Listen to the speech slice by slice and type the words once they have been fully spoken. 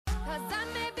'Cause I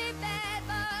may be bad,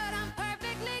 but I'm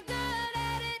perfectly good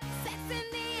at it. Sex in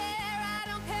the air, I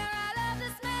don't care, I love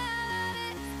the smell of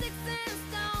it. Sticks and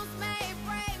stones may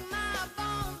break my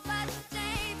bones, but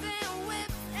chains and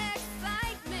whips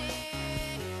excite me.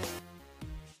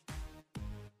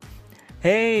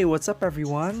 Hey, what's up,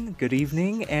 everyone? Good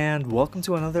evening, and welcome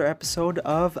to another episode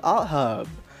of Alt Hub.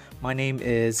 My name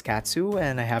is Katsu,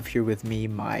 and I have here with me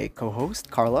my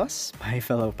co-host Carlos, my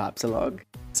fellow Papsalog.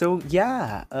 So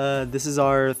this is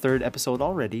our third episode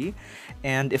already,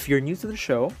 and if you're new to the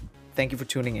show, thank you for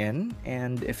tuning in.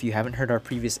 And if you haven't heard our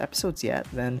previous episodes yet,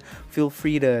 then feel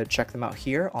free to check them out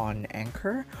here on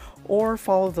Anchor or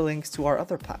follow the links to our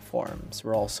other platforms.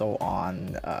 We're also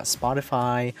on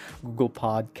Spotify, Google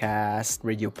Podcast,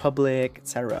 Radio Public,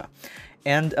 etc.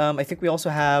 And I think we also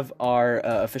have our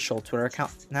official Twitter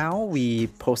account now. We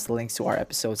post the links to our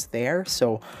episodes there.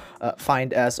 So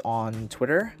find us on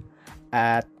Twitter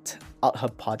at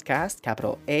AltHub Podcast,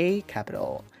 capital A,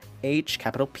 capital H,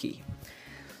 capital P.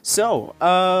 So,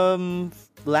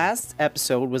 last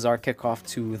episode was our kickoff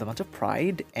to the month of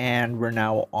Pride, and we're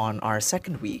now on our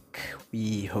second week.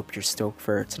 We hope you're stoked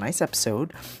for tonight's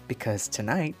episode, because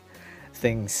tonight,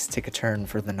 things take a turn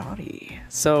for the naughty.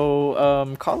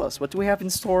 So, Carlos, what do we have in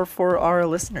store for our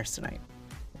listeners tonight?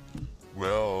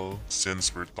 Well,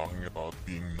 since we're talking about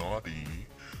being naughty,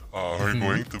 we're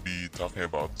going to be talking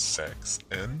about sex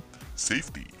and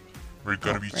safety. We're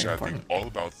gonna be very chatting important. all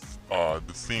about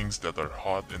the things that are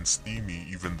hot and steamy,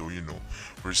 even though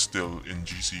we're still in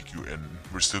GCQ and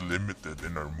we're still limited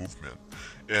in our movement.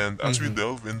 And as we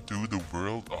delve into the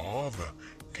world of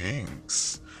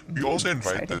kinks, we also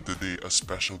invited exciting. today a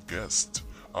special guest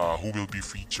who will be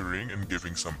featuring and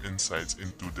giving some insights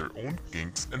into their own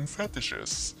kinks and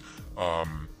fetishes.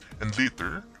 And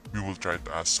later, we will try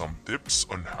to ask some tips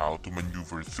on how to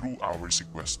maneuver through our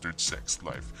sequestered sex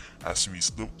life as we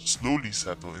slowly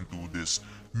settle into this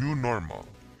new normal.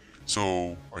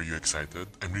 So, are you excited?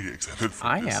 I'm really excited for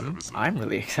I this am. episode. I'm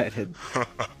really excited.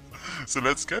 So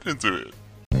let's get into it.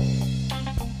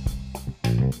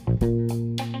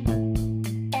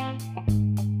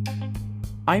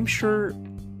 I'm sure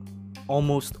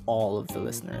almost all of the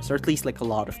listeners, or at least like a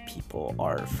lot of people,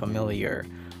 are familiar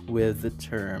with the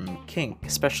term kink,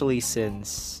 especially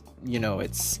since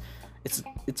it's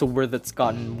a word that's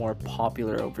gotten more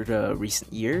popular over the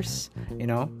recent years,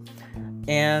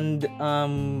 and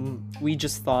we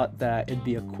just thought that it'd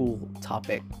be a cool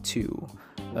topic to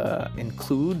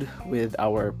include with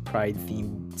our Pride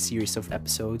themed series of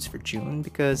episodes for June,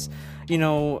 because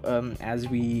as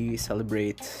we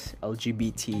celebrate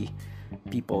LGBT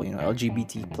people,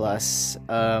 LGBT plus,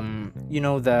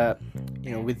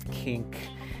 with kink,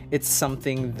 it's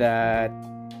something that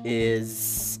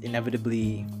is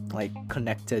inevitably like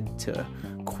connected to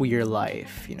queer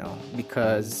life,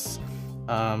 because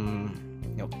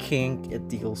kink, it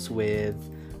deals with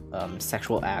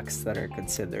sexual acts that are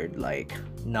considered like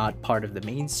not part of the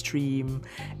mainstream,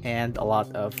 and a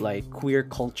lot of like queer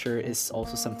culture is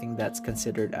also something that's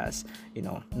considered as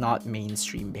not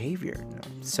mainstream behavior,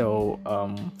 so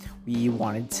we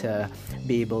wanted to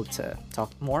be able to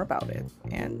talk more about it.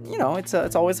 And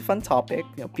it's always a fun topic,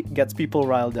 gets people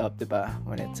riled up, diba,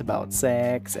 when it's about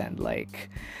sex and like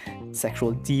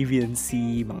sexual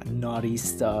deviancy, mga naughty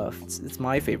stuff. It's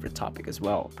my favorite topic as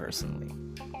well, personally.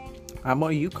 How about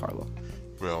you, Carlo?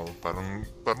 Well, parang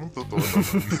totoo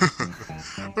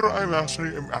naman. Pero I'm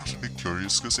actually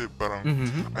curious kasi parang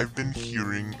I've been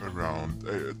hearing around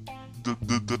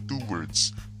the two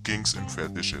words kinks and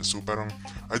fetishes. So parang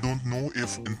I don't know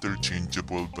if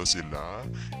interchangeable ba sila,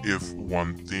 if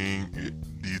one thing it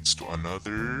leads to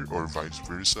another or vice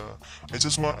versa.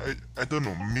 I don't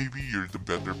know, maybe you're the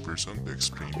better person to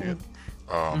explain it.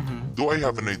 Though I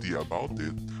have an idea about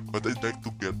it, but I'd like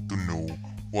to get to know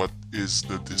what is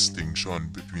the distinction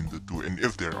between the two, and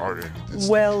if there are any distinctions.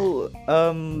 Well,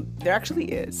 there actually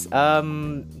is.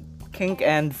 Kink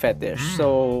and fetish.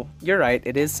 So you're right,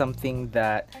 it is something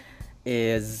that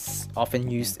is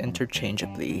often used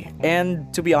interchangeably.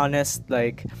 And to be honest,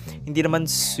 like, hindi naman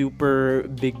super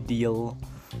big deal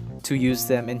to use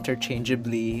them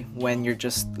interchangeably when you're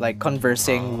just like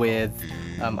conversing with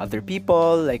other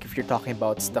people. Like if you're talking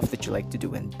about stuff that you like to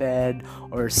do in bed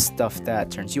or stuff that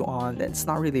turns you on, then it's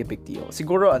not really a big deal.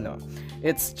 Siguro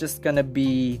it's just gonna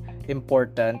be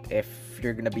important if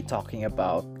you're gonna be talking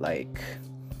about like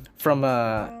from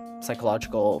a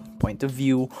psychological point of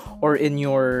view, or in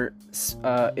your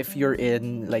if you're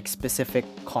in like specific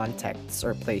contexts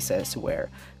or places where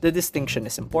the distinction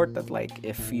is important, like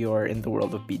if you're in the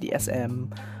world of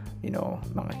BDSM,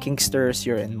 mga kinksters,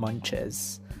 you're in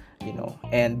munches, you know,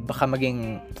 and baka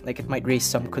maging, like, it might raise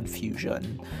some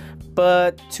confusion.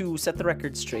 But to set the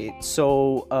record straight,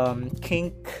 so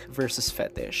kink versus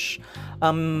fetish.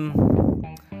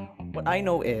 What I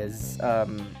know is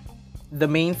the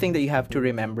main thing that you have to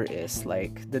remember is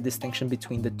like the distinction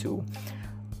between the two.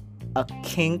 A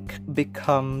kink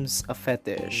becomes a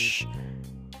fetish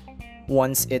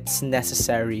once it's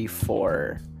necessary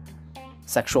for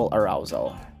sexual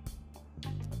arousal.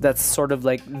 That's sort of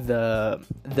like the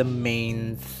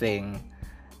main thing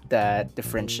that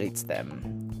differentiates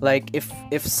them. Like if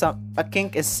a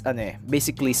kink is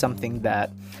basically something that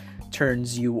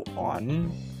turns you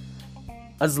on,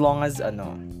 as long as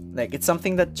like it's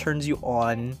something that turns you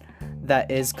on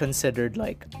that is considered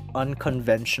like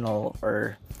unconventional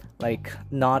or like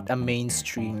not a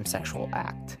mainstream sexual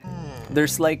act.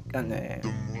 There's like The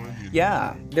more you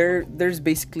yeah, there's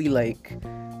basically like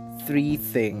three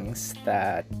things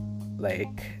that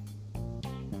like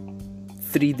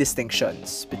three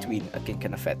distinctions between a kink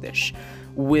and a fetish.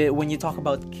 When you talk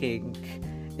about kink,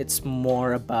 it's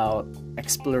more about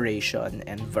exploration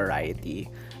and variety.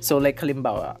 So like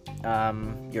halimbawa,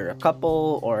 you're a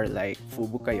couple or like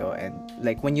fubu kayo, and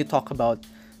like when you talk about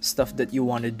stuff that you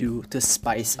want to do to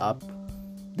spice up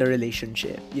the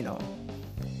relationship, you know,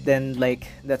 then like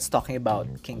that's talking about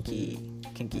kinky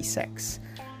sex,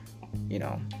 you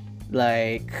know.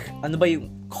 Like ano ba yung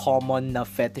common na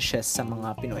fetishes sa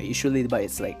mga Pinoy? Usually diba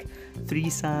it's like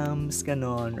threesomes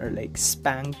ganon, or like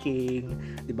spanking,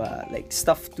 diba, like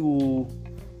stuff to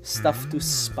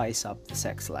spice up the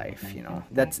sex life, you know.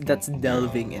 That's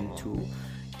delving into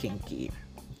kinky.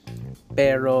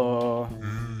 Pero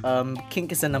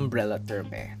kink is an umbrella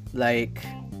term eh. Like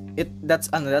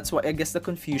that's why I guess the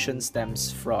confusion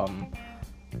stems from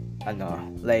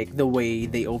like the way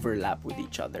they overlap with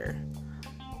each other.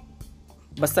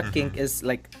 Basta kink is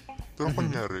like Pero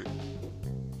kunyari,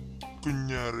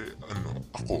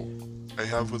 ako, I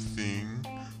have a thing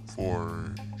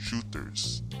for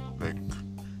shooters. Like,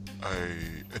 I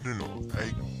don't know,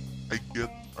 I get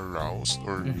aroused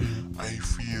or I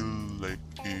feel like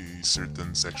a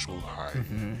certain sexual high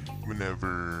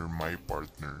whenever my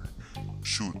partner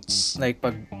shoots. like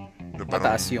pag Na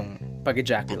parang- mataas yung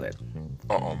pag-ejaculate.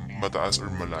 Mataas or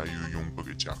malayo yung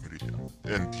pag-ejaculate niya.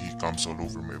 And he comes all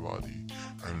over my body.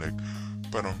 I'm like,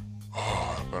 parang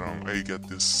I get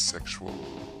this sexual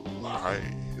high.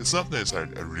 It's not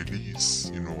necessarily a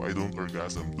release, you know, I don't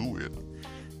orgasm do it.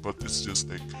 But it's just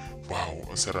like, wow,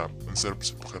 ang sarap sa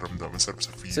pakiramdam, ang sarap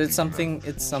sa feeling. So it's something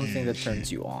that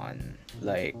turns you on.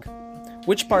 Like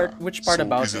which part So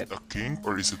about is it a kink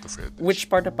or is it a fetish? Which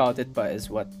part about it ba is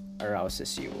what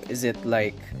arouses you? Is it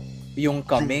like yung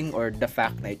coming or the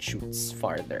fact na it shoots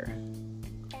farther?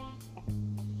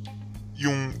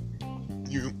 Yung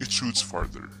it shoots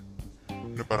farther.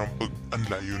 Na parang pag ang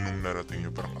layo nung narating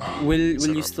niya, parang Will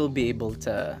you sarap. still be able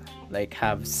to like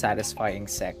have satisfying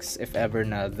sex if ever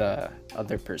na the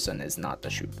other person is not a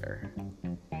shooter?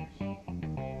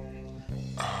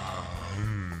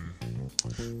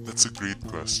 That's a great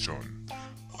question.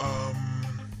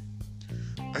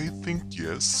 I think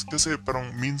yes. Kasi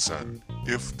parang minsan,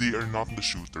 if they are not the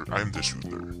shooter, I'm the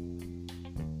shooter.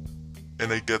 And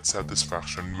I get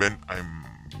satisfaction when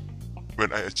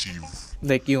I achieve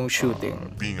Like yung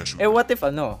shooting. being a shooter. Eh what if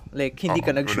like hindi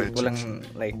ka when nag-shoot, I achieve.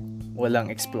 walang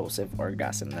explosive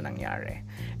orgasm na nangyari.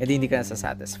 Eh di hindi ka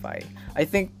nasasatisfy. I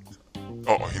think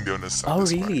Oo, hindi ako nasasatisfy. oh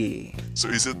really? So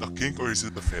is it a kink or is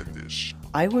it a fetish?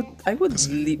 I would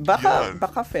Kasi baka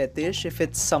yan. fetish if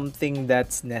it's something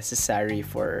that's necessary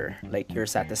for like your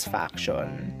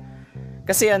satisfaction.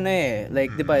 Kasi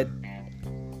like 'di ba,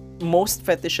 most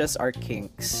fetishes are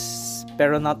kinks,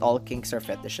 pero not all kinks are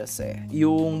fetishes eh.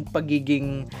 Yung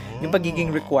pagiging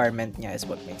requirement niya is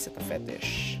what makes it a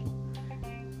fetish.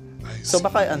 I So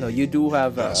baka see. you do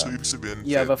have So ibig sabihin,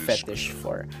 you have a fetish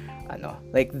for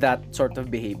like that sort of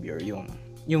behavior, yung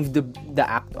the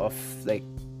act of like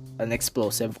an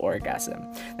explosive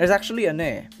orgasm. There's actually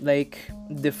like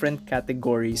different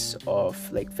categories of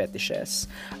like fetishes.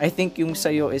 I think yung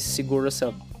sayo is siguro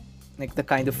sa like the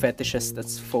kind of fetishes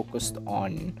that's focused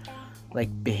on like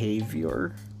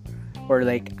behavior or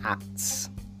like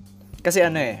acts. Kasi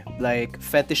like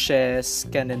fetishes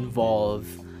can involve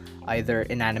either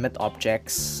inanimate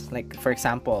objects, like for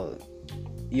example,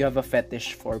 you have a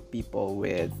fetish for people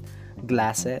with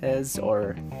glasses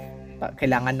or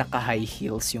kailangan naka-high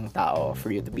heels yung tao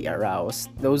for you to be aroused.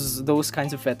 Those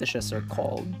kinds of fetishes are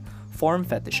called form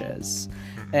fetishes.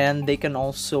 And they can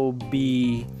also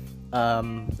be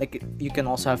like you can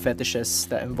also have fetishes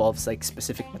that involves like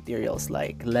specific materials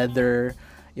like leather.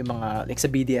 yung mga like sa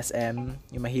BDSM,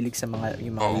 yung mahilig sa mga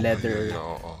yung mga Oh, leather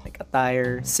like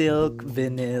attire, silk,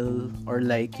 vinyl, or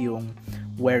like yung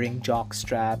wearing jock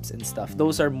straps and stuff.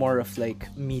 Those are more of like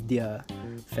media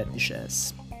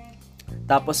fetishes.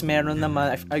 Tapos meron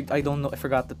naman, I don't know, I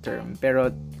forgot the term,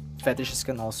 pero fetishes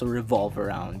can also revolve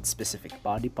around specific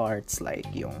body parts, like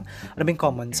yung ano bang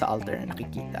common sa altar na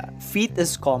nakikita. Feet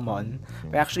is common.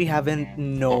 We actually haven't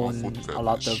known a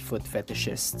lot of foot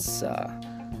fetishists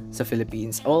sa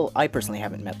Philippines. Well, I personally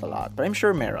haven't met a lot, but I'm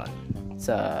sure meron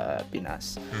sa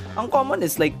Pinas. Ang common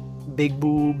is like big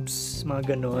boobs,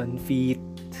 mga ganon, feet.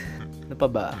 Ano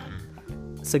pa ba?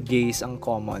 Sa gays, ang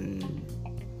common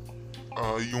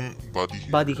yung body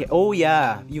hair. body hair. Oh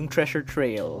yeah, yung treasure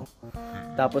trail.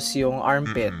 Tapos yung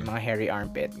armpit, mga hairy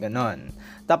armpit, ganon.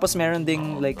 Tapos meron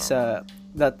ding like sa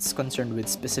that's concerned with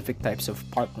specific types of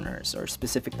partners or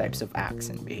specific types of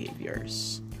acts and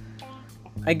behaviors.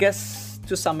 I guess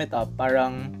to sum it up,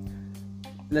 parang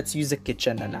let's use a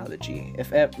kitchen analogy. If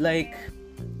like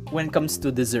when it comes to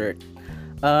dessert,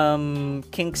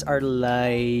 kinks are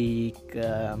like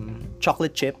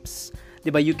chocolate chips.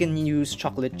 Diba, you can use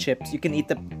chocolate chips. You can eat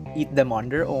them on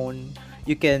their own.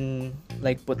 You can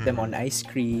like put them on ice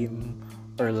cream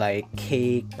or like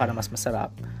cake para mas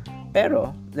masarap.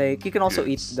 Pero like you can also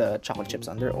eat the chocolate chips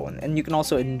on their own, and you can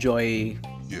also enjoy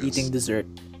eating dessert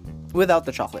without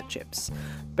the chocolate chips.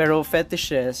 Pero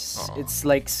fetishes, it's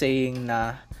like saying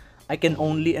na I can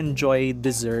only enjoy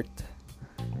dessert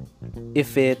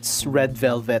if it's red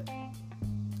velvet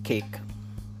cake.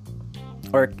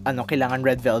 Or kailangan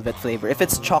red velvet flavor. If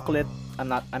it's chocolate, I'm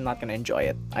not gonna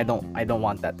enjoy it. I don't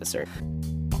want that dessert.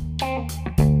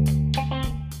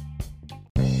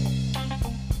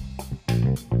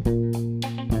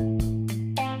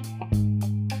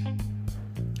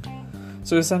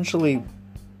 So essentially,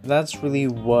 that's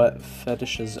really what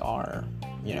fetishes are.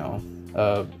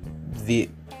 The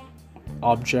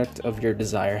object of your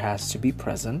desire has to be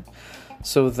present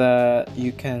so that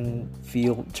you can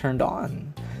feel turned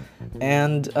on.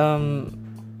 And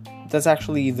that's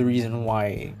actually the reason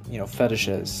why,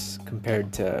 fetishes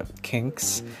compared to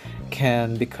kinks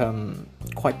can become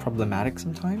quite problematic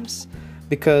sometimes,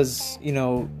 because,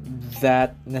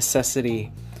 that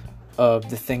necessity of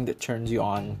the thing that turns you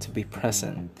on to be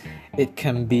present, it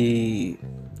can be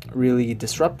really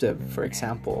disruptive. For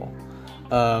example,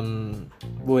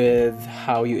 with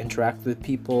how you interact with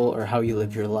people, or how you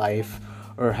live your life,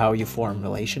 or how you form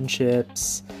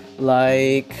relationships.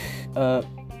 Like,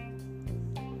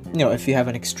 if you have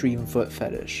an extreme foot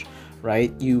fetish,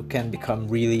 right, you can become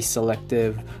really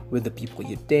selective with the people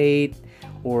you date,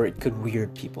 or it could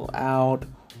weird people out.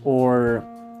 Or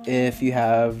if you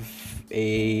have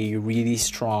a really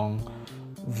strong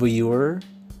viewer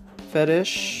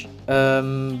fetish,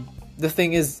 the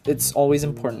thing is, it's always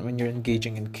important when you're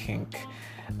engaging in kink,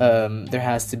 there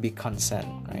has to be consent,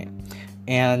 right?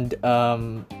 And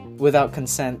without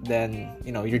consent, then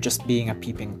you're just being a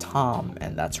peeping tom,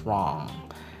 and that's wrong.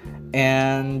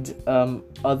 And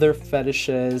other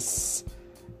fetishes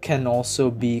can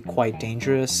also be quite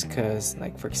dangerous, because,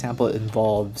 like, for example, it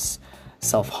involves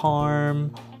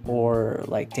self-harm or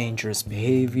like dangerous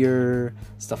behavior,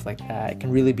 stuff like that. It can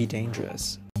really be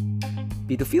dangerous.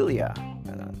 Pedophilia,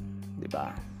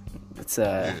 diba? That's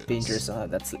dangerous.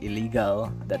 That's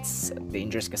illegal. That's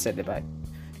dangerous kasi, diba?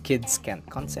 Kids can't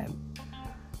consent,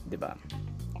 diba?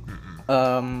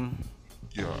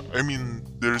 Yeah, I mean,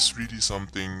 there's really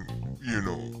something,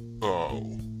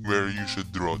 where you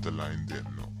should draw the line then,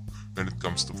 no? When it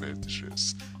comes to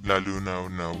fetishes. Lalo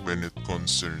now when it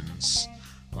concerns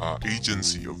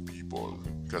agency of people.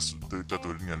 Kasi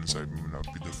katulad nga sabi mo na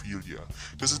pedophilia.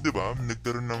 Kasi diba,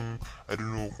 nagkaroon ng, I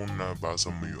don't know kung nabasa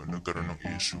mo yun, nagkaroon ng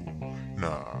issue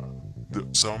na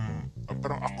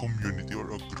parang a community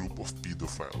or a group of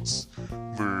pedophiles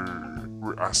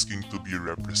were asking to be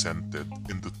represented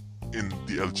in the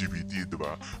LGBT,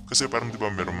 diba? Kasi parang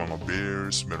diba, merong mga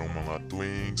bears, merong mga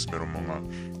twinks, merong mga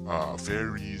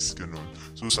fairies, ganun.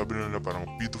 So sabi nila na parang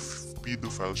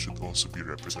pedophiles should also be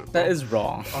represented. That is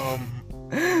wrong.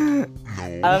 No.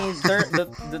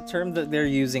 The term that they're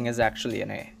using is actually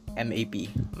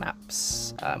MAP,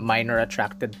 MAPS, minor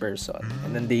attracted person,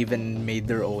 and then they even made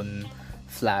their own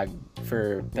flag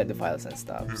for pedophiles and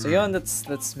stuff. So yun,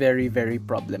 that's very, very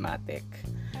problematic.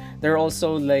 There are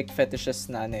also like fetishes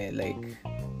na like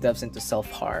delves into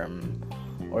self-harm,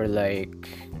 or like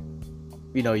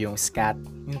yung scat,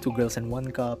 yung 2 girls and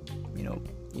 1 cup,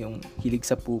 yung hilig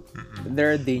sa poop.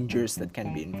 There are dangers that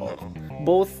can be involved.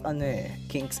 Both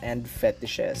kinks and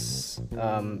fetishes,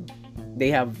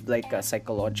 they have like a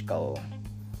psychological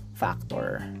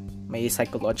factor. May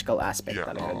psychological aspect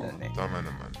talaga dun tama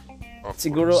naman. Of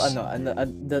Siguro course.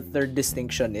 the third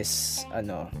distinction is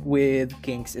with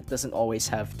kinks it doesn't always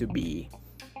have to be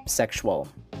sexual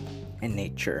in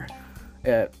nature.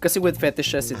 Kasi with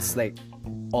fetishes it's like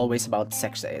always about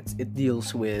sex. It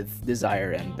deals with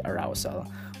desire and arousal.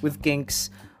 With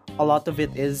kinks, a lot of it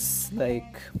is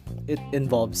like it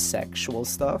involves sexual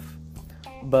stuff,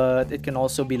 but it can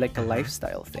also be like a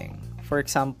lifestyle thing. For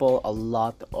example, a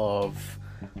lot of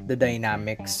the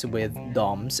dynamics with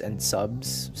doms and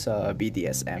subs sa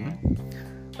BDSM,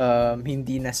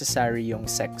 hindi necessary yung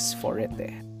sex for it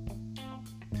eh.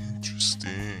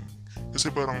 Interesting. Kasi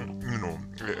parang,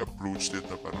 I approached it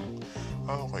na parang,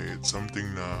 okay, it's something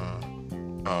na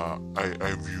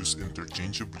I've used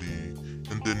interchangeably.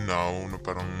 And then now, na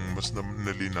parang mas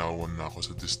nalinawan na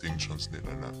ako sa distinctions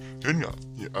nila na, yun nga,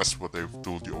 as what I've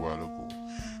told you a while ago,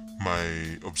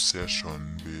 my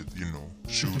obsession with,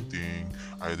 shooting,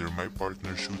 either my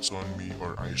partner shoots on me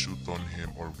or I shoot on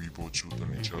him or we both shoot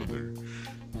on each other.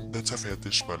 That's a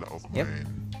fetish pala of Yep.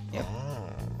 mine. Yep.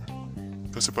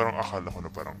 Kasi parang akala ko na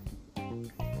parang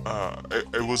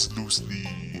I was loosely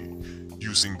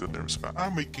using the terms pa,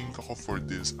 may kink ako for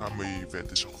this, may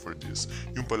fetish ako for this.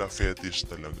 Yung pala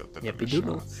fetish talaga Yep, siya.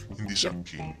 doodle. Hindi siya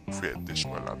kink, fetish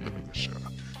pala talaga siya.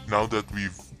 Now that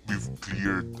we've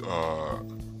cleared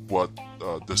what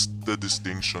the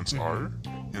distinctions are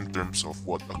in terms of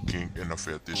what a kink and a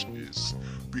fetish is,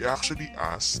 we actually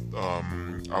asked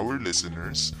our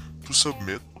listeners to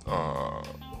submit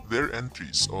their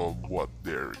entries of what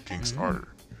their kinks are.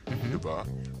 Diba?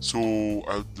 So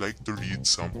I'd like to read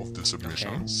some of the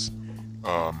submissions.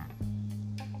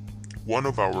 One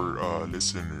of our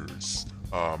listeners,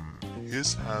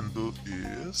 his handle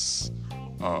is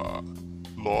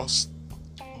Lost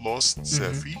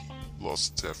Sefi.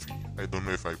 Lost Sefi. I don't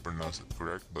know if I pronounced it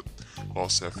correct, but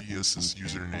Lost Sefi is his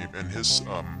username, and his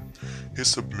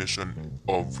submission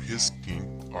of his kink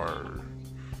are,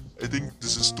 I think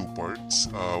this is two parts.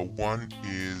 One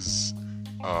is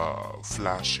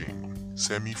flashing,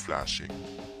 semi-flashing.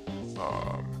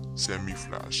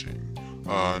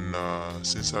 Na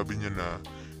sinasabi niya na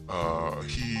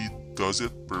he does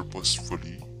it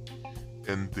purposefully,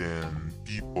 and then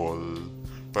people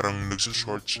parang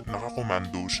nagsushort siya,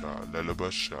 nakakomando siya,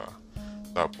 lalabas siya,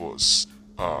 tapos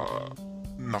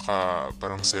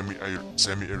parang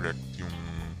semi-erect yung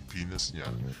penis niya,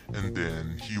 and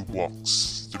then he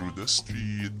walks through the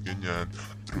street, ganyan,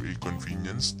 through a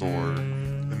convenience store,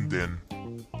 and then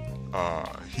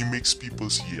he makes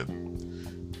people see it,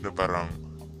 na parang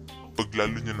pag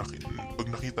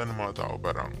nakita ng mga tao,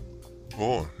 parang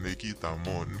nakikita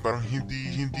mo, parang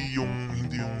hindi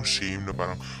yung shame na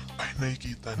parang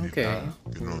nakikita nila. Okay.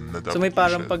 Ganun, na So may dapat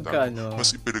parang siya, pagka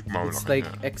mas ipirigmaw it's na like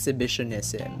kanya.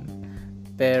 exhibitionism.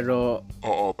 Pero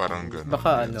Oo, parang ganun.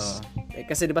 baka yes.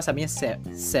 kasi 'di ba sabi niya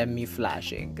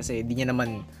semi-flashing kasi hindi niya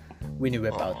naman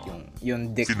wini-whip out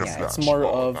yung dick niya. It's Fina-flash. more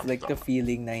Oo, of like the tama.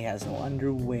 feeling na he has no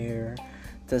underwear.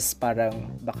 Tas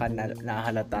parang baka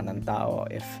nahalata ng tao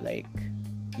if like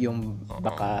yung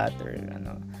bakat or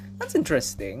ano. That's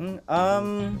interesting.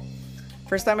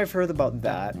 First time I've heard about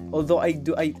that. Although I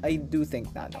do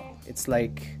think na it's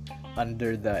like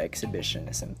under the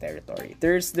exhibitionism territory.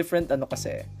 There's different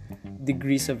kasi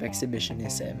degrees of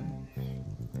exhibitionism.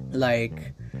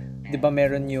 Like, 'di ba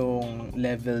meron yung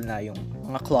level na yung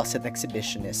mga closet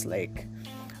exhibitionists, like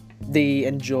they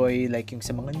enjoy like yung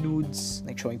sa mga nudes,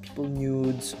 like showing people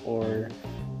nudes, or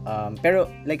pero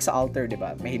like sa altar, 'di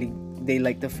ba? Mahilig, they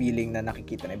like the feeling na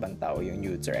nakikita ng ibang tao yung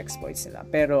nudes or exploits nila.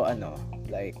 Pero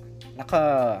like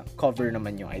naka-cover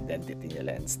naman yung identity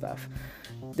nila and stuff.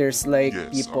 There's like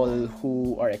Yes, people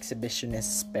who are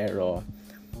exhibitionists pero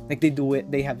like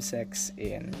they have sex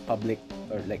in public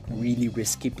or like really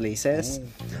risky places.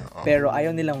 Pero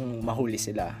ayaw nilang mahuli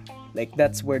sila. Like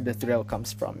that's where the thrill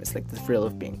comes from. It's like the thrill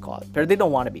of being caught. Pero they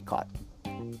don't want to be caught.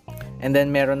 And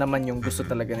then meron naman yung gusto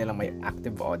talaga nilang may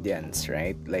active audience,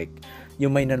 right? Like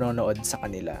yung may nanonood sa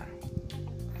kanila.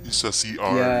 Yung sa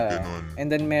CR, ganun. And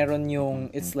then meron yung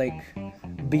it's like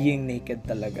being naked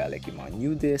talaga, like yung mga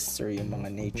nudists or yung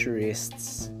mga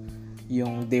naturists,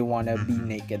 yung they wanna be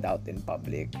naked out in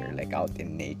public or like out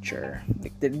in nature.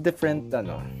 Like the different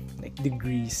like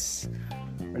degrees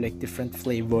or like different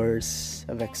flavors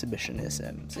of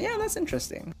exhibitionism. So yeah, that's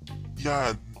interesting.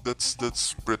 Yeah,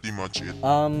 that's pretty much it.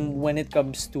 When it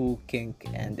comes to kink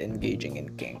and engaging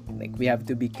in kink, like we have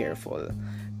to be careful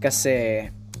kasi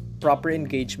proper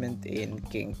engagement in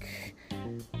kink,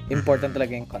 important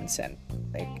talaga yung consent.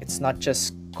 Like it's not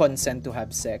just consent to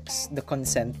have sex, the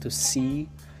consent to see,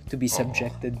 to be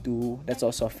subjected to, that's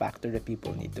also a factor that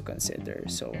people need to consider.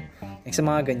 So like sa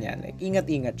mga ganyan, like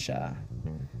ingat-ingat siya.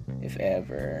 if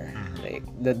ever. Like,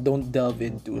 don't delve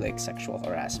into like sexual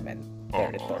harassment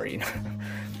territory.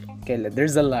 Okay,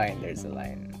 there's a line.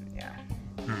 Yeah.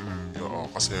 Oo,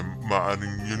 kasi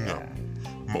maaring yun nga,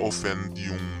 ma-offend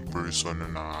yung person na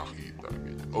nakakita.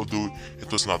 Ganyan. Although,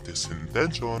 it was not his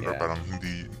intention or Yeah. parang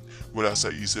hindi, wala sa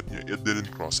isip niya, it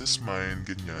didn't cross his mind,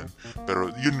 ganyan.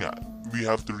 Pero yun nga, we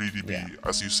have to really be,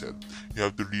 as you said, you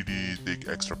have to really take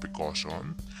extra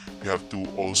precaution. You have to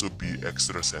also be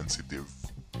extra sensitive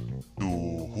to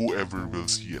whoever will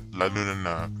see it. Lalo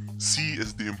na see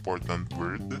is the important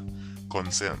word,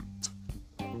 consent.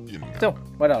 Yun nga. So,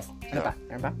 what else? Ano Yeah. pa?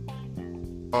 Ano pa?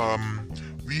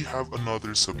 We have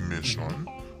another submission.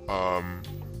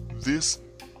 This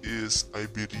is, I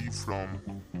believe, from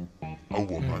a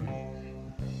woman.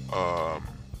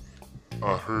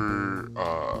 Her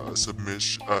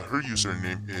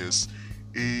username is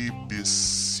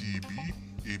ABCB.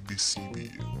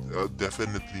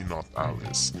 Definitely not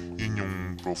Alice. Yun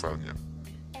yung profile niya.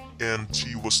 And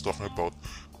she was talking about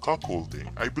cuckolding.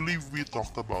 I believe we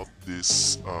talked about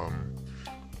this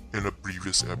in a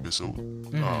previous episode.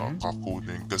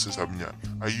 Cuckolding. Kasi sabi niya,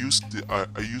 I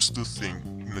used to think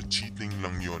na cheating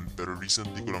lang yun, pero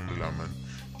recently ko lang nalaman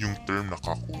yung term na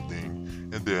cuckolding.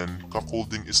 And then,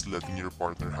 cuckolding is letting your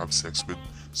partner have sex with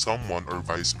someone or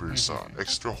vice versa.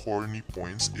 Extra horny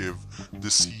points if the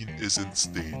scene isn't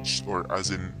staged, or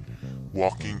as in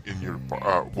walking in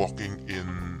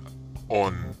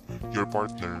on your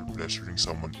partner pleasuring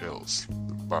someone else.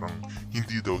 Parang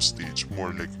hindi daw stage,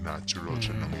 more like natural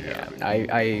siya nangyayari.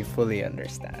 I fully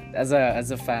understand. As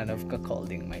a fan of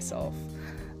cuckolding myself,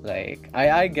 like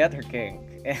I get her kink,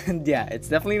 and yeah, it's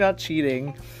definitely not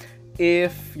cheating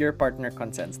if your partner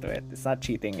consents to it. It's not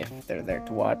cheating if they're there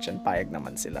to watch and payag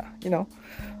naman sila. You know,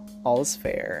 all's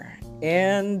fair.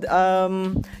 And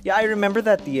yeah, I remember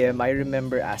that DM. I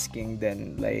remember asking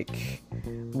then like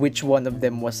which one of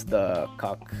them was the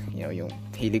cuck, you know, yung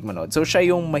hilig manood. So siya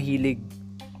yung mahilig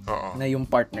na yung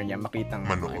partner niya makitang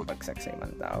Manood. makipag-sex sa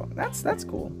ibang tao. That's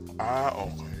cool.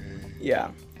 Okay.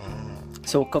 Yeah.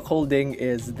 So cuckolding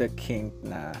is the kink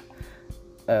na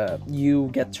you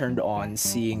get turned on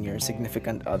seeing your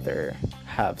significant other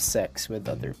have sex with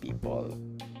other people.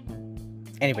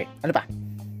 Anyway, ano pa?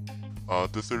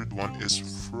 The third one is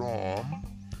from,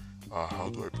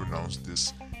 how do I pronounce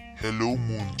this? Hello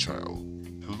Moonchild.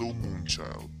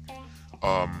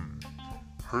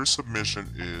 Her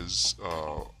submission is,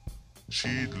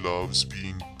 she loves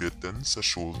being bitten sa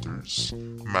shoulders,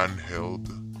 manheld,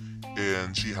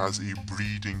 and she has a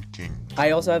breeding kink.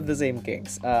 I also have the same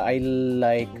kinks. I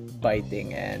like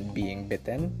biting and being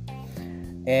bitten.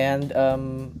 And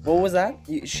what was that?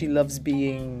 She loves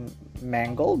being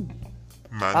mangled?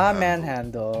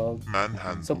 Manhandled.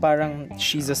 Manhandled. So parang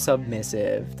she's a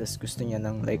submissive, tas gusto niya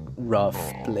ng like rough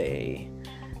play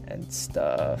and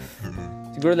stuff.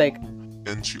 Siguro like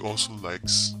And she also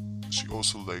likes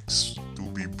to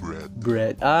be bred.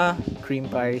 bread. Cream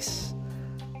pies.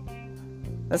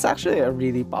 That's actually a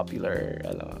really popular,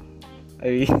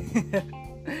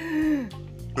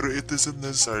 Pero it isn't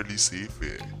necessarily safe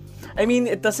eh. I mean,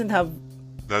 it doesn't have,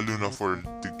 Lalo na for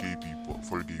the gay people.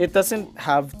 it doesn't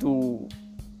have to,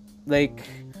 like,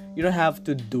 you don't have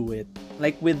to do it.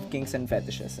 Like with kinks and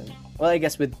fetishes. And, well, I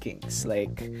guess with kinks,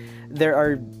 like, there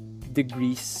are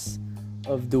degrees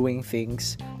of doing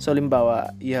things. So, limbawa,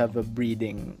 you have a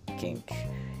breeding kink.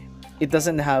 It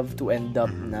doesn't have to end up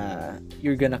na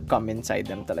you're gonna come inside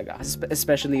them talaga.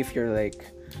 Especially if you're like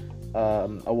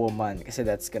a woman, kasi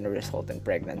that's gonna result in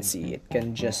pregnancy. It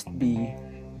can just be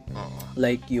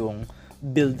like yung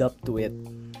build up to it.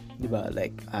 Diba?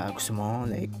 Like, gusto mo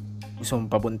mong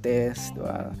pabuntis,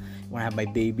 diba? You wanna have my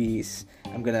babies.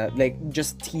 I'm gonna, like,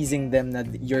 just teasing them that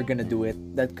you're gonna do it.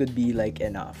 That could be, like,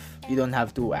 enough. You don't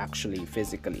have to actually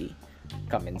physically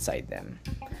come inside them.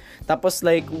 Tapos,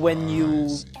 like, when you,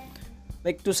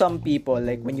 like, to some people,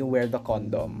 like, when you wear the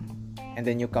condom and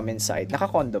then you come inside,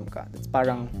 naka-condom ka. That's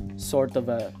parang sort of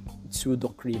a pseudo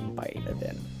cream pie na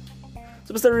din.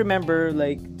 So, basta remember,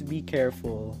 like, to be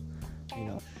careful, you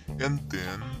know. And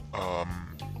then,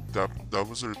 that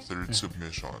was her third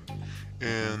submission.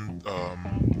 And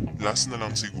last na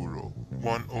lang siguro,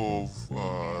 one of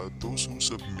those who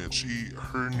submit,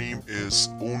 her name is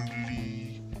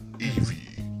Only AV.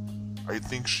 I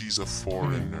think she's a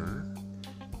foreigner.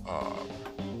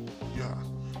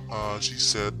 She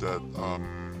said that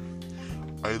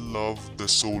I love the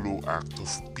solo act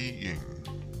of peeing.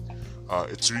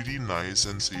 It's really nice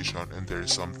sensation, and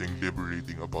there's something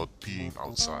liberating about peeing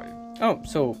outside. Oh,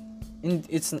 so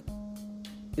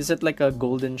is it like a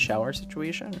golden shower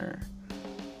situation or?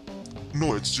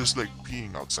 No, it's just like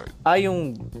peeing outside.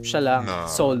 Yung siya lang, Na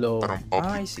solo. parang I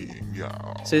public see. peeing.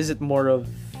 Yeah. So is it more of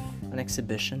an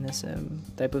exhibitionism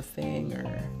type of thing, or?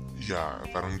 Yeah,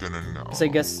 parang ganun nga. So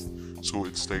I guess, So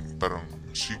it's like parang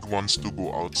she wants to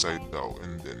go outside daw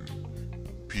and then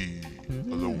pee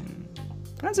alone.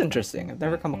 that's interesting. I've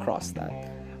never come across that.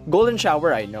 Golden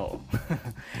shower, I know.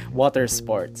 Water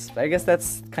sports. But I guess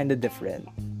that's kind of different.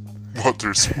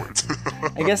 Water sport.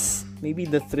 I guess maybe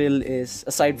the thrill is,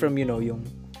 aside from, yung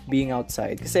being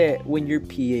outside. Kasi when you're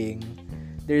peeing,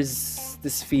 there's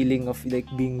this feeling of like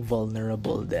being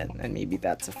vulnerable then. And maybe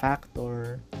that's a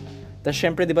factor. Tapos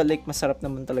syempre, di ba, like, masarap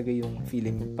naman talaga yung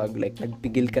feeling pag, like,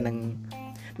 nagpigil ka ng...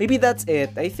 Maybe that's it.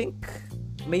 I think,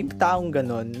 may taong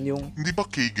ganon, yung... Hindi ba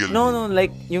Kegel? No, like,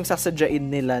 yung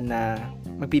sasadyain nila na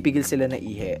magpipigil sila na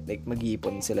ihi. Like,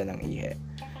 mag-iipon sila ng ihi.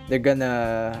 They're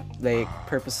gonna, like,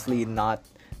 purposely not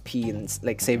pee and,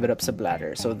 like, save it up sa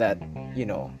bladder so that,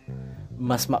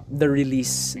 the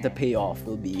release, the payoff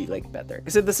will be, like, better.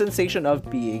 Kasi the sensation of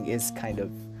peeing is kind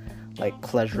of, like,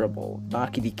 pleasurable.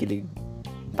 Nakakilikilig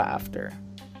pa after.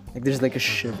 Like, there's, like, a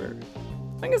shiver.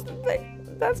 I guess, like,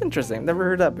 that's interesting. Never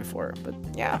heard that before. But,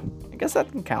 yeah, I guess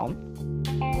that can count.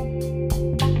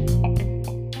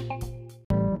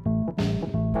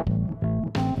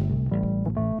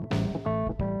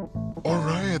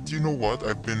 Alright, you know what?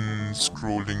 I've been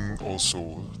scrolling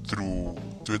also through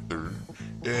Twitter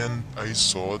and I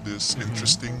saw this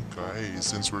interesting guy.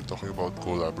 Since we're talking about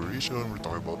collaboration, we're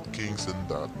talking about kings and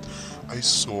that, I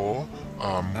saw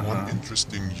one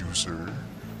interesting user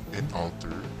in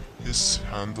Alter. His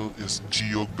handle is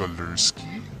Gio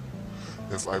Galerski,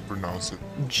 if I pronounce it.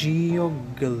 Gio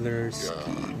Galerski.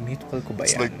 Yeah. Mutual ko ba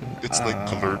It's yan? like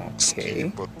Galerski,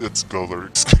 okay. but it's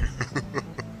Galerski.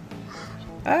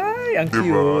 Ay, ang Diba?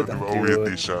 cute. Diba? Ang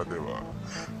Witty cute. siya, diba?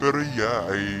 Pero yeah,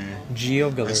 Gio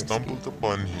I Galerski. stumbled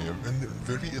upon him and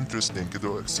very interesting.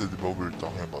 Kasi diba we're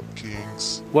talking about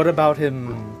kings. What about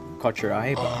him caught your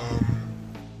eye ba?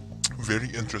 Very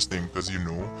interesting because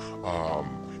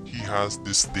he has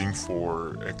this thing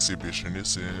for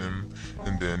exhibitionism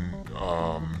and then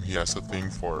he has a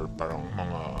thing for parang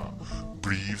mga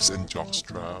briefs and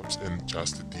jockstraps and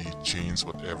chastity chains,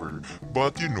 whatever.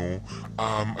 But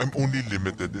I'm only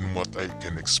limited in what I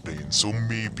can explain. So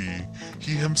maybe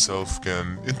he himself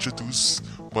can introduce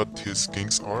what his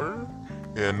kinks are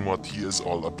and what he is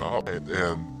all about.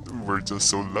 And we're just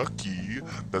so lucky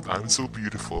that I'm so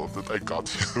beautiful that I got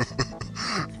him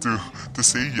to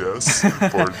say yes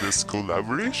for this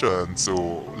collaboration.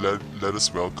 So let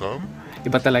us welcome.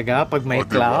 Iba talaga pag may Oh,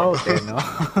 diba? clout, no?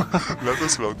 Let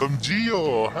us welcome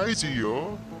Gio. Hi,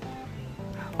 Gio.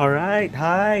 Alright,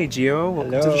 hi Gio.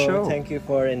 Welcome to the show. Hello, thank you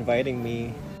for inviting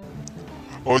me.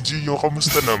 Oh, Gio,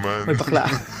 kamusta naman? May bakla.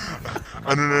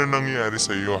 Ano na nangyari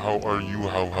sa iyo? How are you?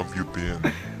 How have you been?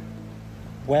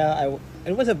 Well,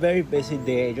 it was a very busy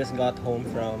day. I just got home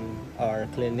from our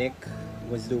clinic.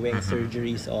 Was doing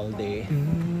surgeries all day.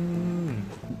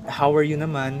 How are you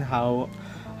naman? How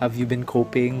have you been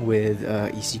coping with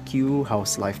ECQ?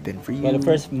 How's life been for you? Well, the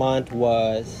first month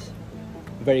was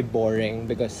very boring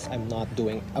because I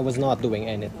was not doing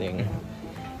anything.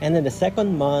 And then the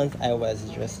second month, I was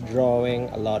just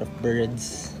drawing a lot of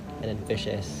birds and then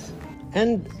fishes.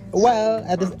 And well,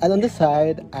 on the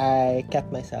side, I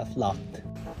kept myself locked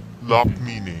Locked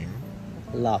meaning?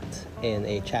 locked in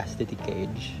a chastity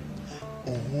cage.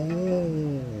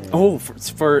 Oh,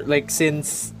 for like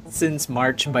since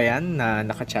March ba yan na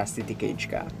naka-chastity cage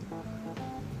ka?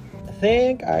 I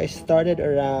think I started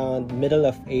around middle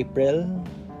of April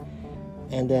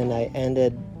and then I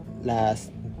ended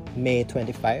last May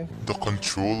 25. The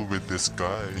control with this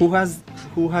guy. Who has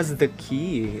the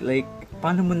key? Like,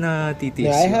 paano mo na titiis?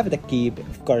 Yeah, I yun? have the key,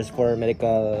 of course, for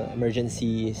medical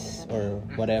emergencies or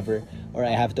whatever, or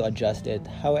I have to adjust it.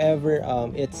 However,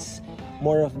 it's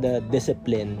more of the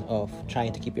discipline of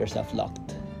trying to keep yourself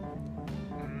locked.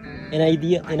 In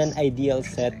an ideal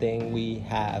setting, we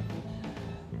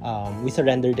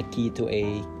surrender the key to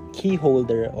a key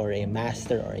holder or a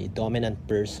master or a dominant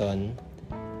person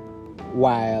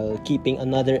while keeping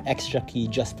another extra key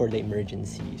just for the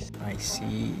emergencies. I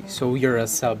see. So you're a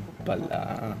sub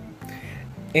pala.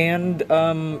 And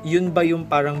yun ba yung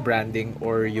parang branding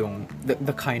or yung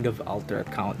the kind of alter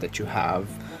account that you have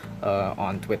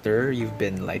on Twitter? You've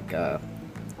been like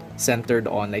centered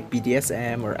on like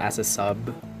BDSM or as a sub?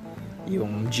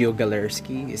 Yung Gio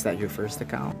Galerski, is that your first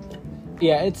account?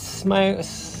 Yeah, it's my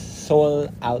sole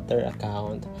outer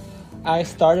account. I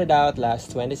started out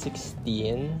last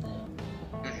 2016,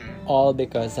 all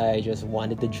because I just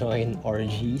wanted to join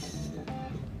orgies.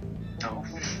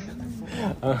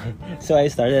 So I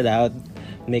started out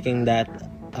making that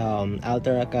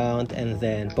altar account and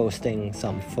then posting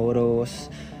some photos.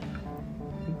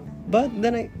 But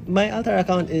then my altar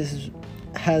account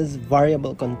has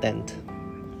variable content.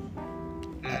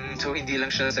 So hindi lang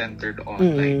siya centered on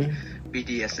like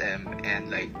BDSM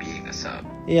and like being a sub.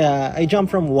 Yeah, I jump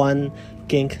from one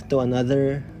kink to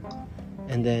another,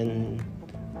 and then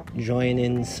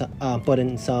put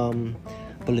in some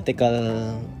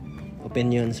political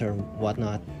opinions or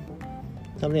whatnot,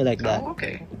 something like that. Oh,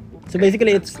 okay. So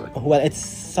basically, That's it's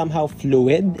somehow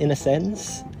fluid in a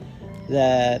sense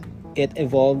that it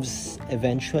evolves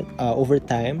over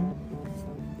time.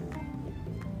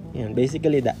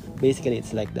 Basically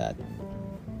it's like that.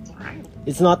 Right.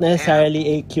 It's not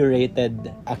necessarily a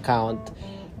curated account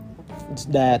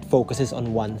that focuses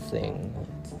on one thing.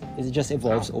 It just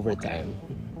evolves over time.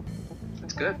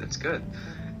 That's good.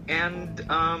 And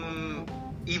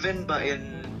even ba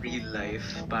in real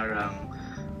life, parang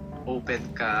open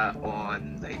ka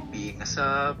on like being a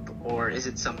sub, or is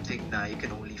it something na you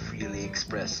can only freely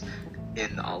express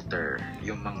in altar,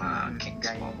 yung mga kinks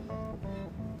mo?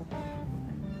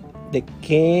 The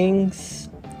kinks,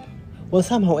 well,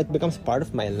 somehow it becomes part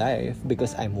of my life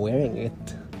because I'm wearing it.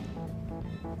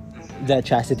 The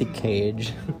chastity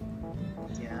cage.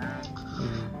 Yeah.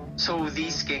 So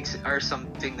these kinks are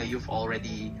something that you've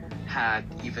already had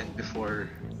even before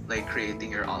like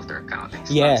creating your altar account.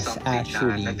 It's Yes, not something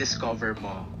actually. na discover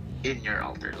mo in your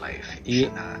altar life. Hindi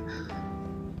siya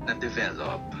na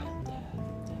develop.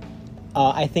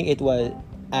 I think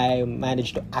I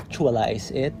managed to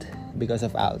actualize it because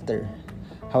of altar.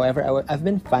 However, I've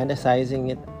been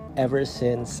fantasizing it ever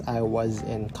since I was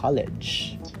in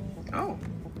college. Oh.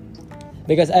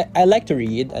 Because I like to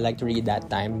read. I like to read that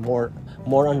time, more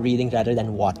on reading rather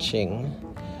than watching.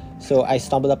 So I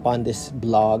stumbled upon this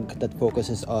blog that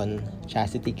focuses on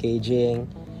chastity caging,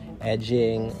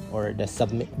 edging, or the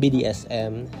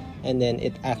BDSM, and then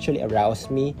it actually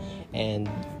aroused me, and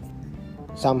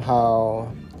somehow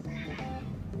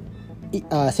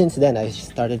since then I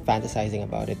started fantasizing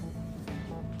about it.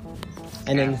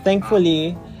 And then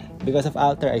thankfully, because of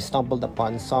altar, I stumbled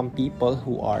upon some people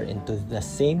who are into the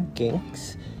same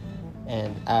kinks,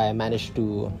 and I managed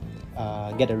to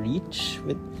get a reach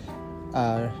with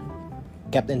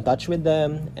kept in touch with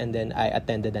them, and then I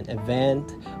attended an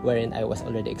event wherein I was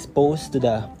already exposed to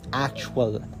the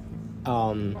actual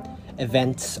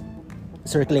events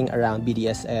circling around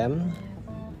BDSM,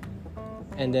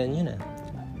 and then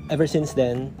ever since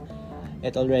then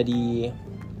it already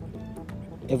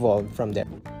evolved from there.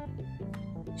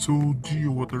 So, Gio,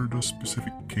 what are the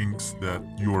specific kinks that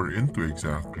you're into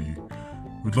exactly?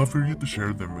 We'd love for you to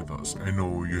share them with us. I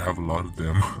know you have a lot of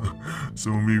them.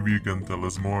 So maybe you can tell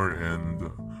us more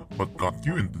and what got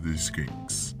you into these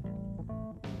kinks.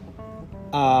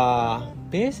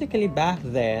 Basically back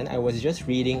then I was just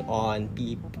reading on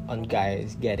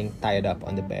guys getting tied up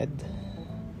on the bed.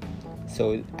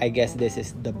 So I guess this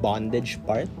is the bondage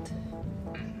part.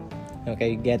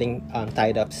 Okay, getting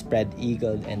tied up, spread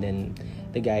eagled, and then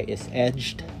the guy is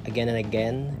edged again and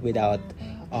again without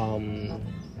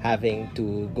having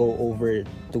to go over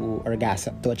to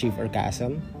achieve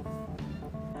orgasm.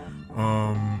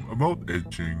 About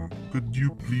edging, could you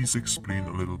please explain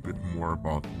a little bit more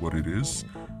about what it is?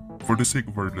 For the sake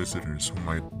of our listeners who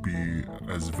might be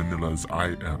as vanilla as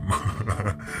I am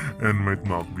and might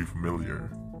not be familiar.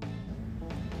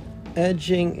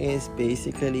 Edging is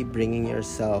basically bringing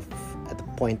yourself at the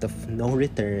point of no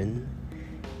return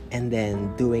and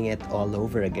then doing it all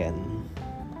over again.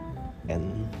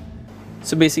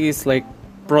 So basically, it's like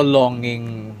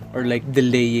prolonging or like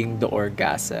delaying the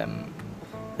orgasm,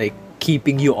 like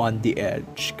keeping you on the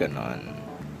edge, ganon.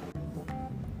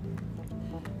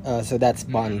 So that's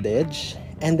bondage,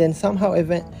 and then somehow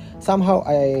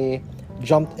I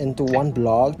jumped into one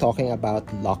blog talking about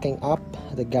locking up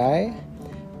the guy,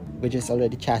 which is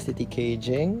already chastity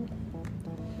caging.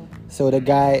 So the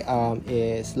guy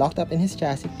is locked up in his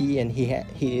chastity, and he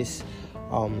is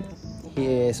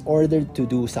ordered to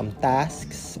do some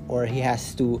tasks, or he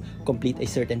has to complete a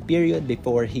certain period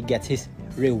before he gets his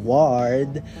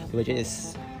reward, which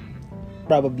is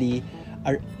probably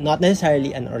not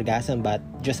necessarily an orgasm, but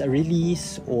just a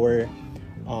release or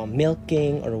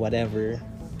milking or whatever.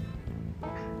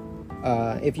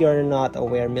 If you're not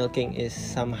aware, milking is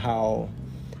somehow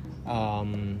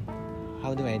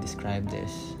how do I describe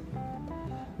this?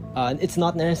 It's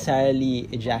not necessarily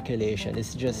ejaculation.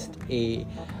 It's just a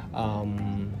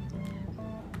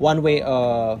one way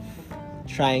of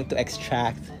trying to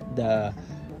extract the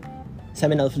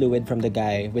seminal fluid from the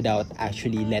guy without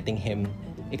actually letting him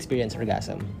experience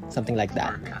orgasm, something like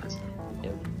that. Orgasm.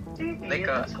 Yeah.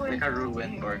 Like a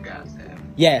ruined orgasm.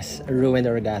 Yes, a ruined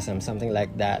orgasm, something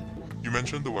like that. You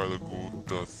mentioned a while ago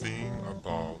the thing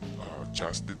about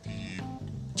chastity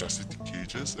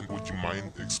cages, and would you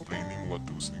mind explaining what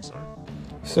those things are?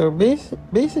 So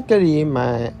basically,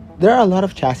 there are a lot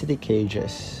of chastity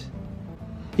cages.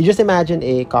 You just imagine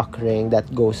a cock ring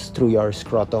that goes through your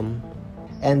scrotum,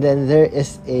 and then there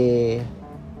is a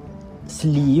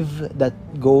sleeve that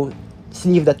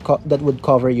would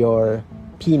cover your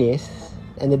penis,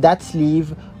 and then that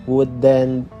sleeve would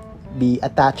then be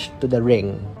attached to the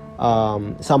ring.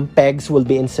 Some pegs will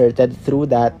be inserted through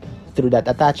that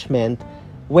attachment,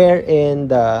 wherein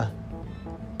the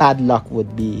padlock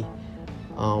would be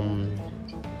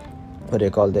what do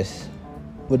you call this?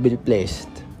 Would be placed.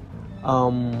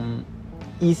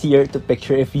 Easier to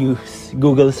picture if you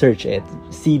Google search it.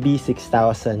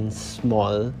 CB6000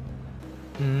 small.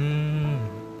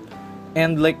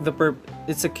 And like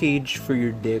it's a cage for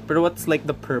your dick. But what's like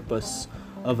the purpose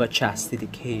of a chastity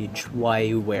cage?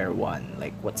 Why wear one?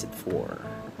 Like what's it for?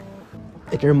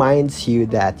 It reminds you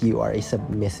that you are a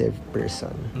submissive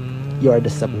person. You are the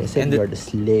submissive, And you are the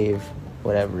slave,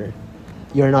 whatever.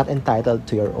 You're not entitled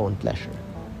to your own pleasure.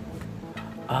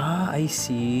 Ah, I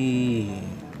see.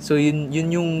 So yun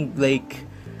yung like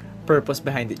purpose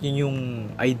behind it. Yun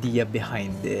yung idea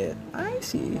behind it. I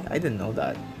see. I didn't know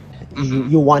that.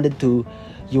 You wanted to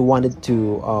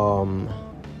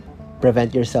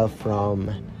prevent yourself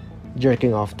from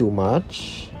jerking off too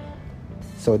much,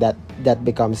 so that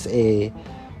becomes a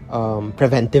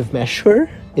preventive measure.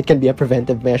 It can be a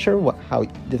preventive measure,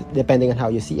 depending on how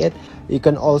you see it. You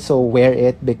can also wear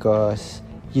it because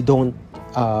you don't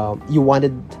you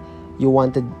wanted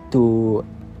to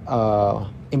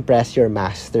impress your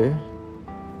master,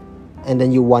 and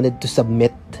then you wanted to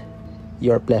submit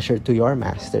your pleasure to your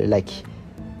master. Like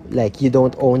you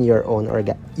don't own your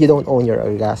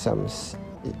orgasms.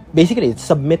 Basically, it's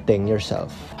submitting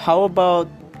yourself. How about,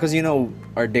 because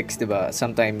our dicks, diba,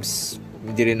 sometimes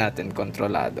hindi rin natin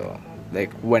kontrolado.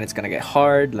 Like when it's gonna get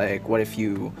hard, like what if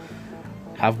you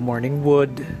have morning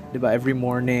wood, diba, every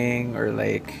morning, or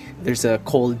like there's a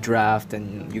cold draft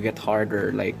and you get hard,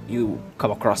 or like you come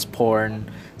across porn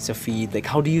sa feed. Like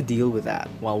how do you deal with that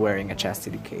while wearing a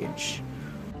chastity cage?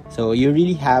 So you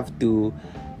really have to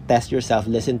test yourself,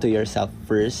 listen to yourself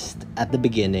first at the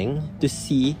beginning to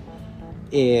see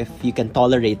if you can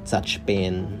tolerate such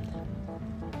pain.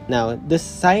 Now, the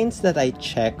signs that I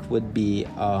check would be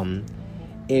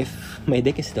if my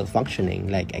dick is still functioning,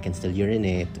 like I can still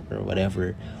urinate or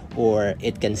whatever, or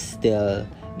it can still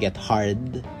get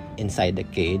hard inside the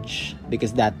cage,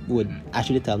 because that would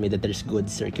actually tell me that there's good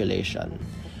circulation.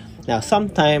 Now,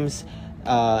 sometimes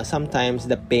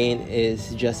the pain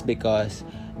is just because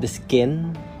the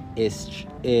skin is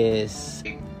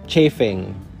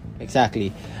chafing.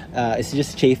 Exactly. It's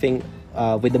just chafing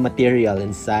with the material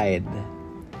inside.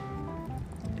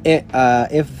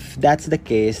 If that's the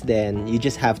case, then you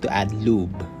just have to add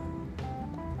lube.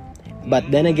 But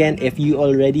then again, if you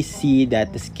already see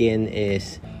that the skin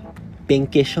is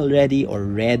pinkish already or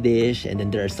reddish, and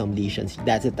then there are some lesions,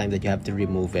 that's the time that you have to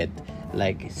remove it.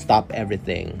 Like, stop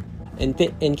everything.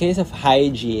 In case of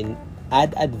hygiene,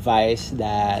 I'd advise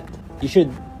that you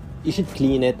should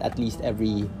clean it at least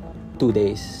every 2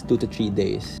 days, 2 to 3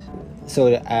 days.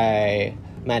 So I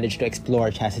managed to explore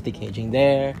chastity caging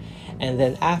there, and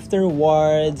then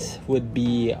afterwards would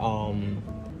be I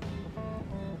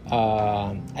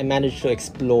managed to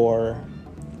explore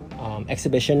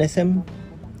exhibitionism.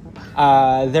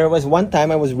 There was one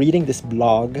time I was reading this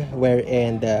blog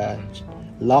wherein the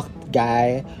locked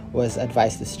guy was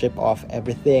advised to strip off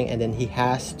everything, and then he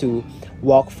has to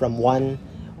walk from one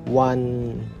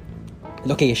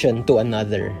location to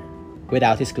another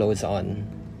without his clothes on.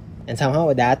 And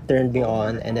somehow that turned me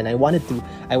on, and then I wanted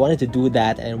to do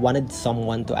that, and I wanted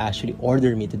someone to actually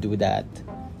order me to do that.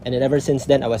 And then ever since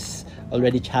then, I was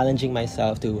already challenging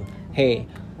myself to, hey,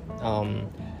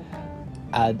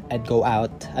 I'd go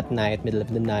out at night, middle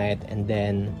of the night, and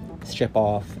then strip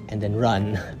off and then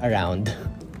run around.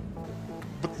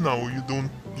 But now you don't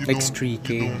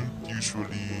Streaking.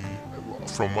 usually,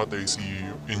 from what I see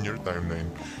in your timeline,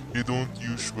 you don't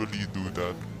usually do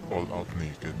that all out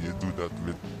naked. You do that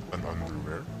with an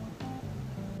underwear.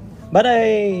 But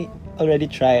I already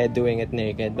tried doing it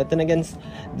naked. But then again,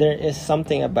 there is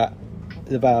something about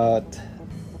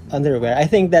underwear. I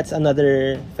think that's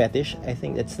another fetish. I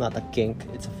think it's not a kink,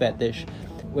 it's a fetish,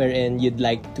 wherein you'd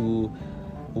like to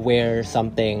wear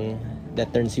something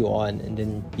that turns you on, and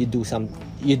then you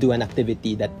do an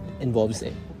activity that involves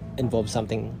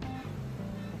something.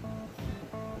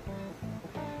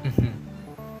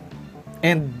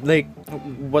 And like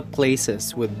what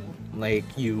places would like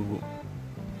you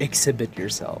exhibit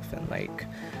yourself and like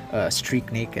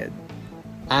streak naked?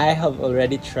 I have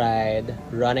already tried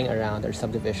running around our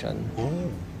subdivision. Oh,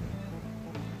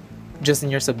 Just in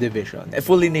your subdivision.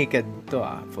 Fully naked to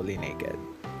fully naked.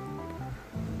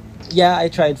 Yeah, I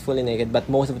tried fully naked, but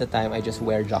most of the time I just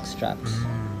wear jock straps.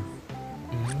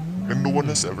 and no one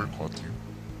has ever caught you.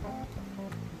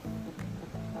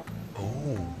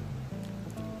 Oh,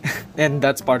 And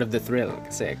that's part of the thrill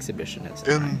kasi exhibitionist.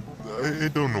 and I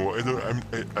don't know.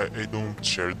 I don't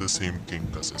share the same king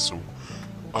kasi. So,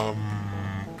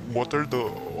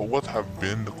 what have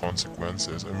been the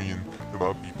consequences? I mean,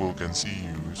 diba, people can see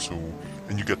you, so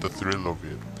and you get the thrill of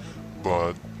it.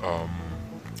 But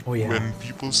Oh yeah. when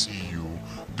people see you,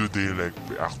 do they like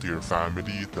react to your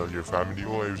family? Tell your family,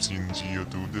 oh, I've seen Gio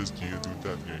do this, Gio do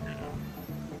that.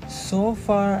 So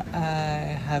far,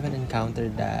 I haven't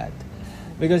encountered that.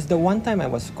 Because the one time I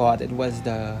was caught, it was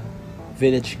the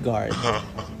village guard.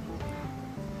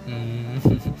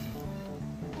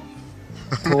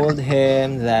 Told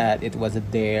him that it was a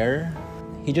dare.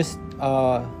 He just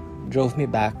drove me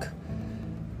back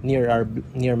near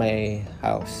my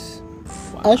house.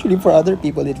 Actually, for other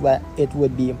people, it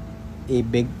would be a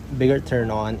bigger turn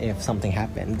on if something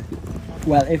happened.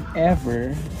 Well, if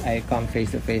ever I come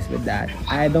face to face with that,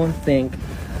 I don't think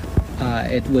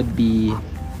it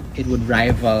would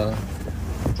rival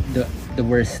the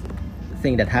worst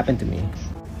thing that happened to me.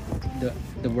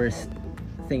 The worst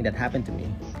thing that happened to me.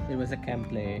 It was a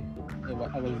camplay.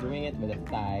 I was doing it with a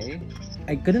Thai.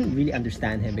 I couldn't really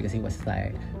understand him because he was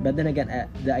Thai. But then again,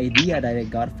 the idea that I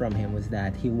got from him was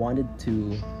that he wanted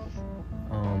to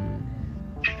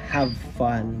have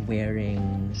fun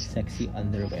wearing sexy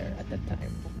underwear at that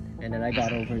time. And then I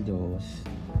got overdose.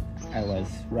 I was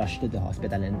rushed to the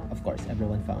hospital, and of course,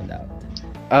 everyone found out.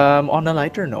 On a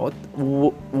lighter note,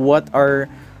 what are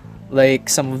like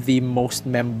some of the most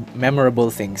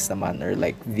memorable things naman, or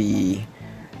like the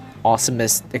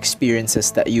awesomest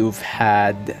experiences that you've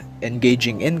had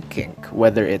engaging in kink,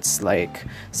 whether it's like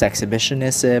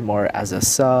sexhibitionism or as a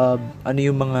sub? Ano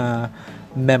yung mga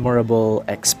memorable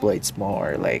exploits mo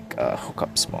or like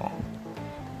hookups mo?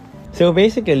 So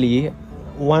basically,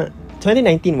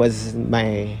 2019 was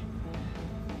my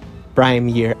prime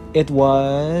year. It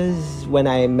was when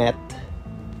I met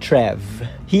Trev.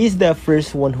 He's the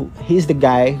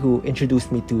guy who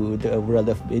introduced me to the world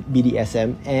of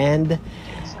BDSM and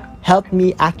helped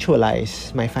me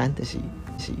actualize my fantasy.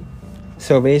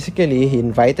 So basically, he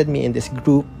invited me in this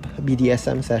group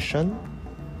BDSM session.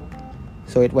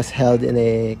 So it was held in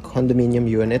a condominium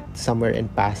unit somewhere in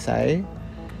Pasay.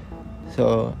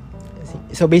 So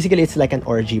basically, it's like an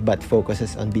orgy but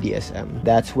focuses on BDSM.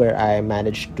 That's where I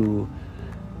managed to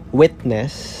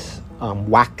witness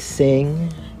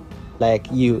waxing. Like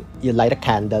you light a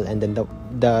candle and then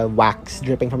the wax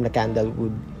dripping from the candle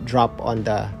would drop on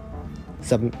the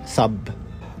sub.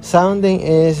 Sounding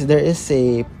is there is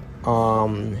a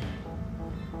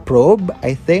probe,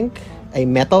 I think, a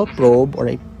metal probe or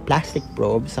a plastic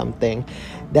probe, something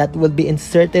that will be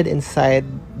inserted inside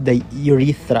the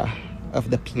urethra of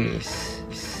the penis.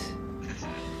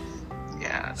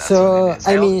 Yeah. That's So, what it is.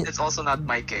 I mean, it's also not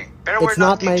my king. Pero It's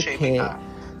not my king.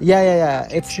 Yeah.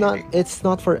 It's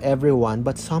not for everyone,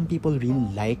 but some people really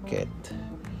like it.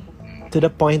 To the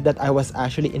point that I was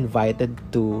actually invited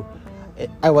to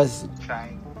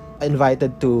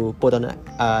put on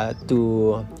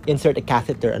to insert a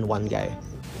catheter on one guy.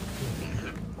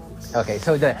 Okay,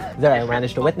 so there I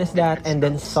managed to witness that, and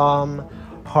then some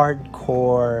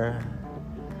hardcore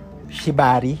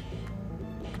shibari.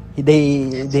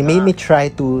 They made me try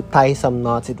to tie some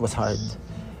knots. It was hard.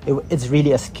 It's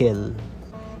really a skill.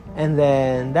 And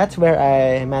then that's where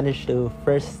I managed to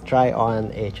first try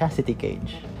on a chastity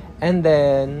cage. And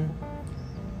then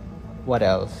what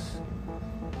else?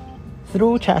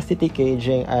 Through chastity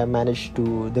caging, I managed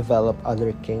to develop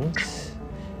other kinks.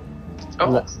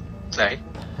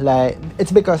 Like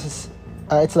it's because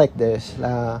it's like this.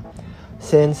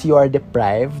 Since you are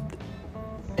deprived,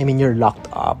 I mean you're locked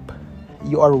up.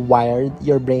 You are wired.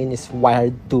 Your brain is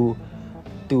wired to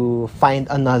find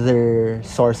another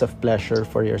source of pleasure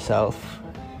for yourself.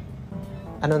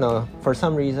 I don't know. For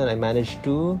some reason, I managed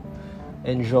to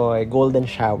enjoy golden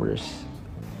showers.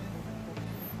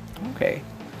 Okay.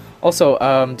 Also,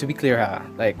 to be clear,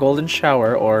 like golden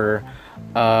shower or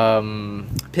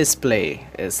piss play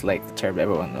is like the term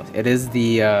everyone knows. It is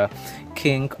the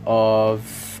kink of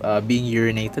being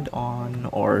urinated on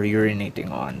or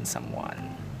urinating on someone.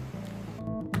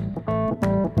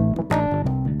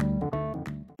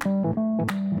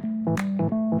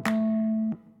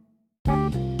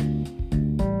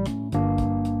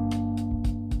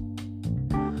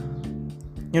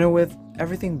 With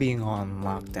everything being on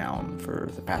lockdown for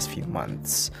the past few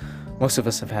months, most of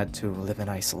us have had to live in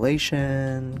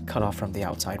isolation, cut off from the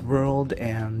outside world,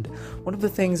 and one of the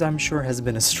things I'm sure has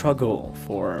been a struggle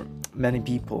for many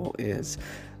people is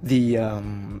the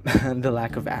the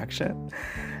lack of action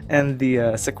and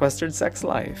the sequestered sex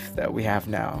life that we have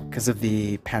now because of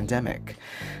the pandemic.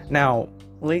 Now,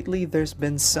 lately there's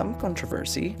been some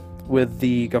controversy with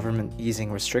the government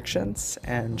easing restrictions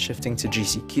and shifting to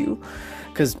GCQ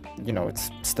because,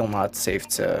 it's still not safe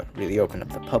to really open up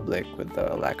the public with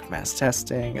the lack of mass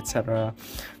testing, etc.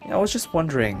 I was just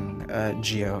wondering,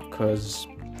 Gio, because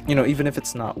even if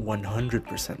it's not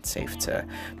 100% safe to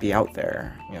be out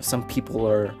there, some people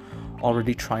are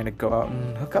already trying to go out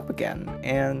and hook up again,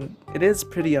 and it is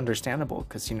pretty understandable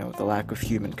because the lack of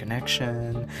human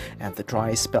connection and the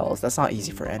dry spells, that's not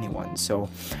easy for anyone. So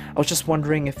I was just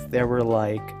wondering if there were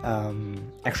like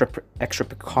extra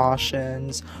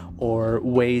precautions or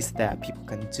ways that people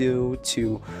can do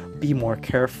to be more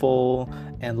careful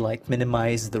and like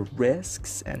minimize the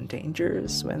risks and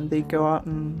dangers when they go out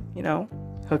and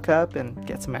hook up and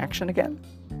get some action again.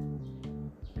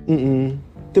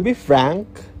 To be frank,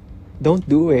 don't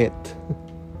do it.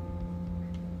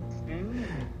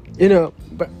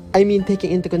 But I mean, taking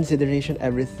into consideration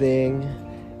everything,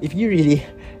 if you really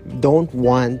don't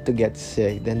want to get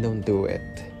sick, then don't do it.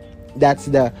 That's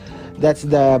the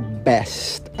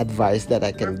best advice that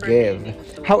I can give.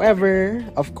 However,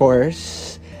 of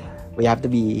course, we have to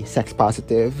be sex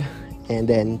positive and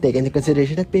then take into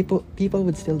consideration that people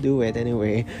would still do it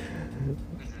anyway.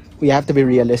 We have to be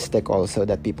realistic also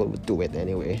that people would do it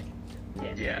anyway.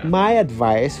 Yeah. My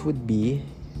advice would be,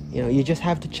 you just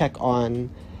have to check on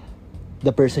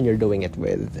the person you're doing it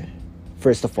with.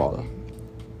 First of all,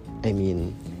 I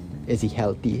mean, is he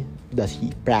healthy? Does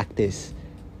he practice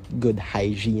good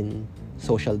hygiene,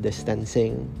 social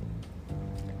distancing?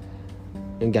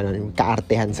 Yung ganon, yung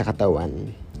kaartehan sa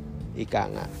katawan. Ika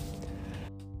nga.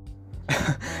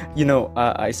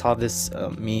 I saw this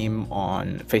meme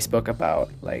on Facebook about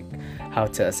like how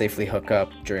to safely hook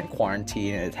up during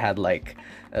quarantine, and it had like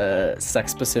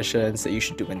sex positions that you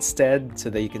should do instead so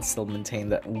that you can still maintain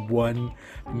that 1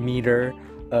 meter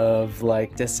of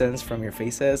like distance from your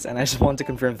faces. And I just want to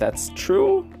confirm if that's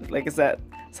true. Like, is that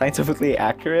scientifically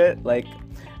accurate? Like,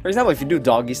 for example, if you do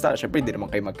doggy style, syempre hindi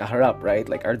naman kayo magkaharap, right?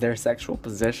 Like, are there sexual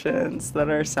positions that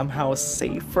are somehow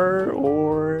safer,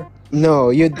 or No,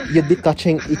 you'd be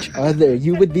touching each other.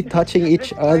 You would be touching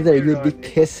each other. You'd be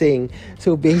kissing.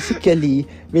 So basically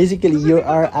you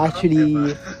are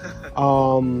actually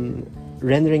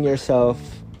rendering yourself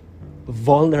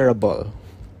vulnerable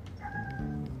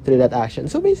through that action.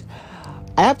 So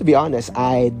I have to be honest,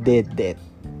 I did it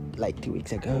like 2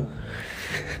 weeks ago.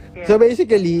 So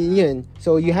basically, yun.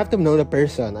 So you have to know the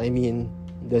person. I mean,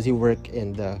 does he work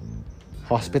in the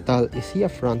hospital? Is he a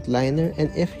frontliner?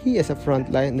 And if he is a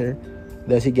frontliner,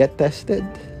 does he get tested?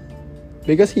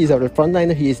 Because he's a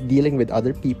frontliner, he is dealing with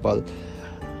other people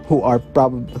who are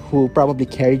who probably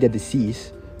carry the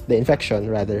disease, the infection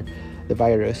rather, the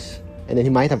virus, and then he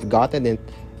might have gotten it.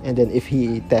 And then if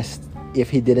he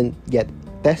didn't get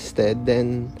tested,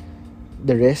 then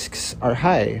the risks are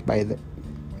high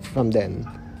from then.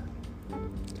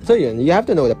 So you have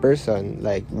to know the person,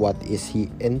 like what is he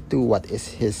into, what is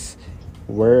his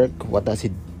work, what does he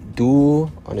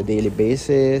do on a daily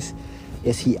basis,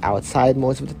 is he outside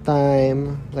most of the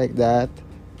time, like that.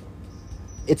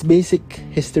 It's basic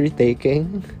history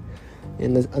taking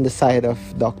on the side of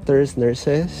doctors,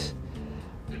 nurses.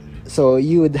 So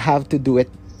you would have to do it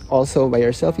also by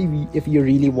yourself if you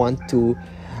really want to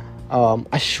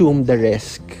assume the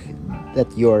risk that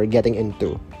you're getting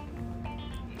into.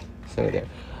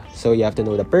 So you have to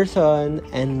know the person,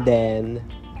 and then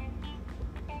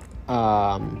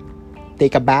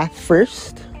take a bath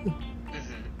first.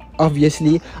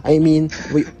 Obviously, I mean,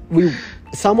 we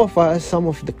some of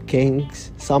the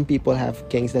kinks, some people have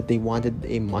kinks that they wanted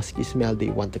a musky smell, they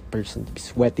want the person to be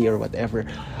sweaty or whatever.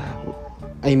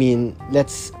 I mean,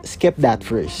 let's skip that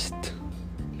first.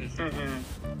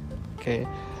 Okay,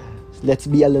 let's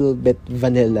be a little bit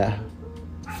vanilla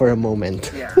for a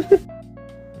moment. Yeah.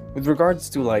 With regards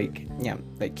to like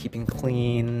keeping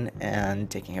clean and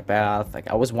taking a bath, like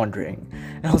I was wondering,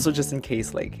 and also just in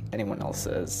case like anyone else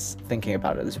is thinking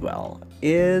about it as well,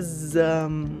 is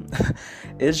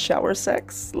shower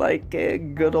sex like a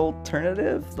good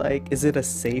alternative? Like, is it a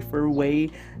safer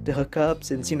way to hook up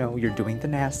since you're doing the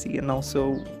nasty and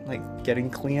also like getting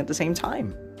clean at the same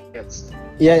time?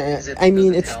 Yeah, I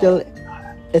mean, it's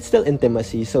still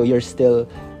intimacy, so you're still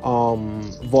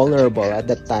vulnerable at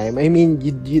that time. I mean,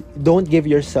 you don't give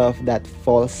yourself that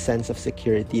false sense of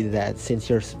security that since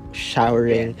you're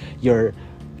showering, you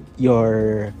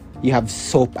have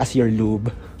soap as your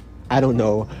lube. I don't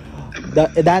know.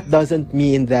 That doesn't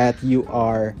mean that you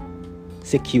are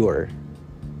secure.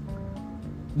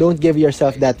 Don't give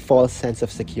yourself that false sense of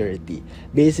security.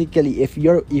 Basically, if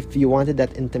you wanted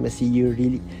that intimacy, you're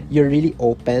really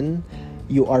open,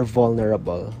 you are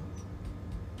vulnerable.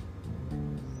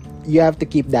 You have to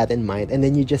keep that in mind, and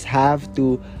then you just have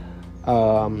to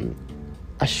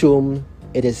assume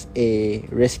it is a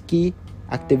risky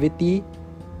activity,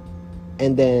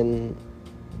 and then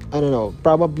I don't know,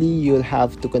 probably you'll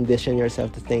have to condition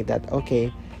yourself to think that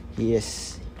okay, he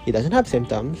doesn't have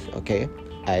symptoms, okay,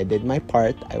 I did my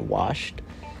part, I washed,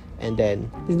 and then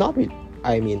he's not really,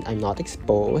 I mean, I'm not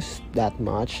exposed that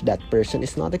much, that person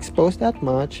is not exposed that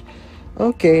much,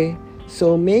 okay,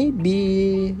 so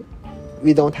maybe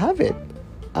we don't have it.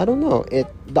 I don't know,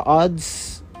 the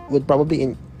odds would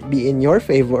probably be in your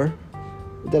favor.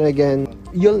 Then again,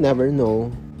 you'll never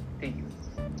know.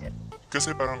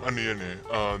 Kasi parang ano yan eh,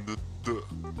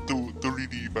 to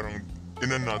really parang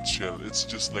in a nutshell, it's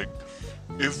just like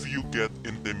if you get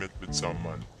intimate with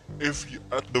someone, if you,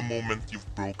 at the moment you've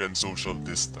broken social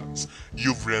distance,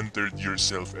 you've rendered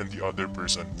yourself and the other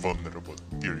person vulnerable,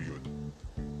 period.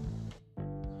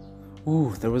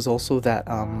 Ooh, there was also that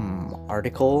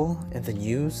article in the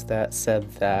news that said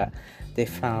that they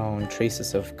found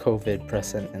traces of COVID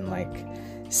present in like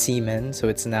semen, so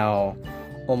it's now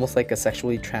almost like a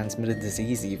sexually transmitted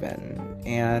disease even.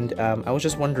 And I was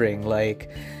just wondering, like,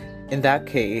 in that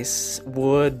case,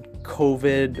 would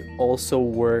COVID also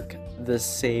work the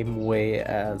same way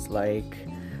as like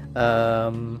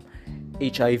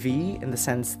HIV, in the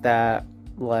sense that,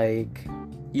 like,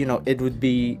 you know, it wouldn't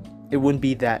be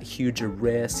that huge a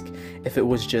risk if it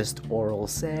was just oral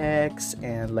sex,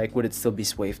 and like would it still be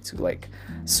safe to like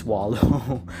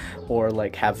swallow or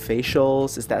like have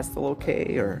facials? Is that still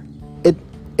okay? Or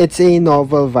it's a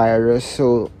novel virus,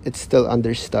 so it's still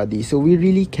under study, so we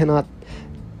really cannot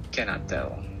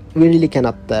tell. We really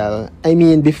cannot tell. I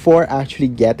mean, before actually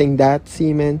getting that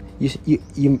semen,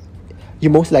 you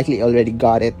most likely already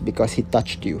got it because he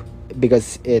touched you,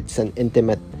 because it's an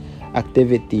intimate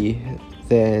activity.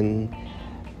 Then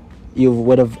you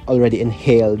would have already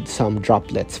inhaled some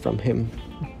droplets from him.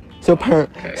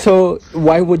 So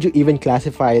why would you even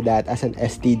classify that as an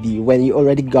STD when you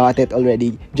already got it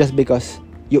already just because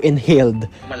you inhaled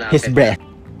his breath?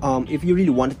 If you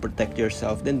really want to protect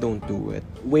yourself, then don't do it.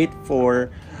 Wait for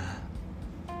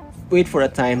a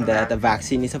time that a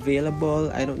vaccine is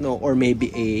available, I don't know, or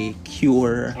maybe a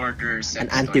cure, an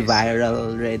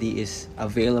antiviral already is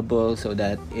available so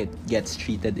that it gets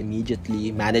treated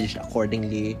immediately, managed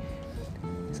accordingly,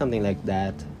 something like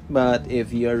that. But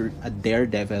if you're a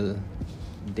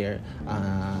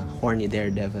horny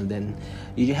daredevil, then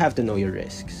you have to know your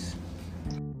risks.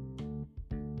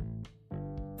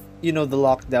 You know, the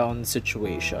lockdown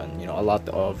situation, you know, a lot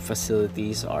of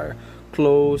facilities are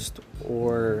closed,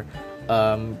 or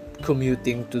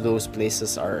commuting to those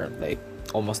places are like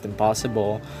almost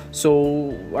impossible.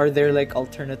 So are there like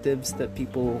alternatives that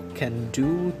people can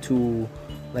do to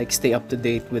like stay up to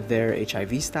date with their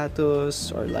HIV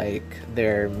status, or like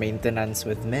their maintenance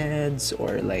with meds,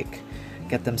 or like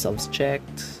get themselves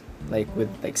checked like with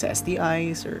like sa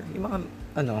STIs, or yung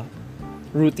mga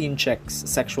routine checks,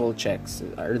 sexual checks?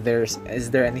 Is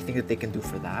there anything that they can do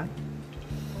for that?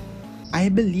 I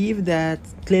believe that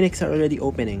clinics are already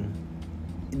opening.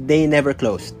 They never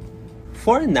closed.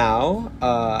 For now,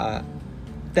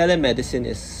 telemedicine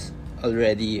is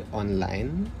already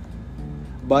online,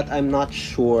 but I'm not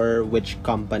sure which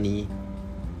company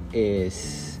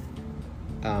is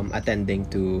attending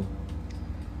to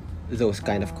those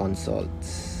kind of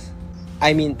consults.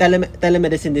 I mean,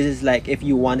 telemedicine, this is like if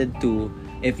you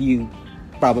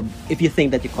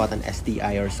think that you caught an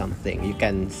STI or something, you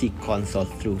can seek consult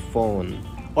through phone,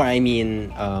 or I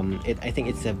think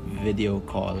it's a video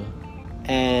call.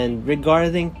 And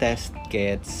regarding test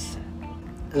kits,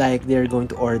 like they're going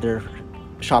to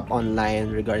shop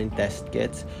online regarding test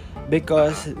kits,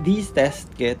 because these test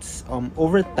kits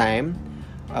over time,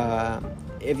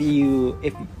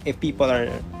 if people are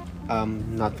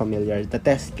not familiar, the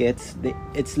test kits,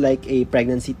 it's like a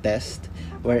pregnancy test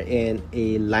wherein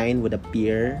two lines would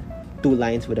appear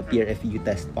if you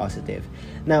test positive.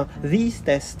 Now, these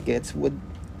test kits would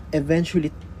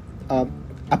eventually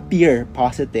appear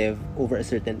positive over a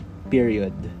certain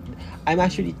period. I'm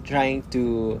actually trying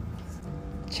to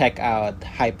check out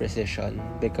High Precision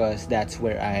because that's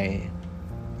where I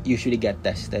usually get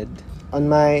tested. on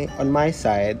my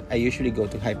side, I usually go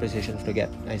to High Precision to get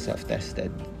myself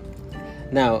tested.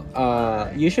 Now,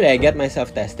 usually I get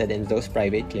myself tested in those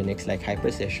private clinics like High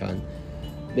Precision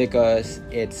because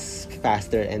it's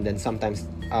faster, and then sometimes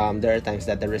there are times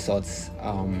that the results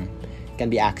can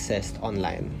be accessed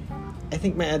online. I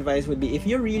think my advice would be, if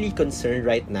you're really concerned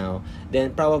right now,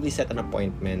 then probably set an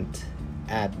appointment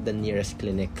at the nearest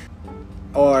clinic.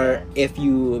 Or if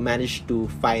you manage to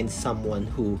find someone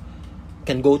who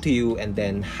can go to you and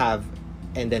then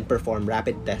perform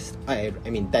rapid test,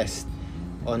 test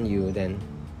on you, then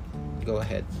go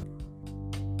ahead.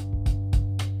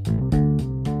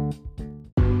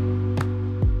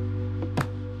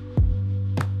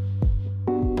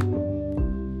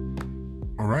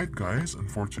 Alright guys,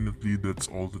 unfortunately that's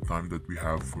all the time that we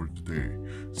have for today.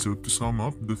 So to sum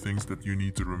up, the things that you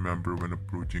need to remember when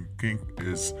approaching kink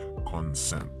is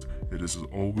consent. It is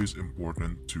always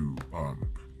important to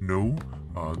know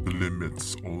the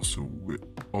limits also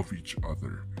of each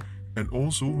other. And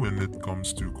also when it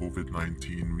comes to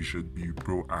COVID-19, we should be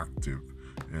proactive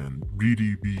and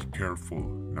really be careful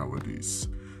nowadays.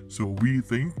 So we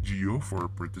thank Gio for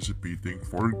participating,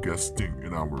 for guesting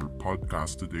in our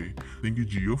podcast today. Thank you,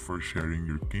 Gio, for sharing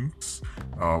your kinks,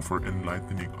 for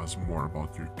enlightening us more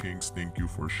about your kinks. Thank you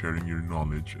for sharing your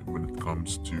knowledge when it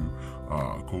comes to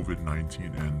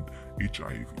COVID-19 and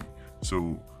HIV.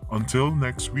 So until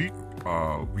next week,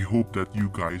 we hope that you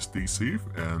guys stay safe,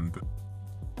 and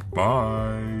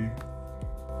bye!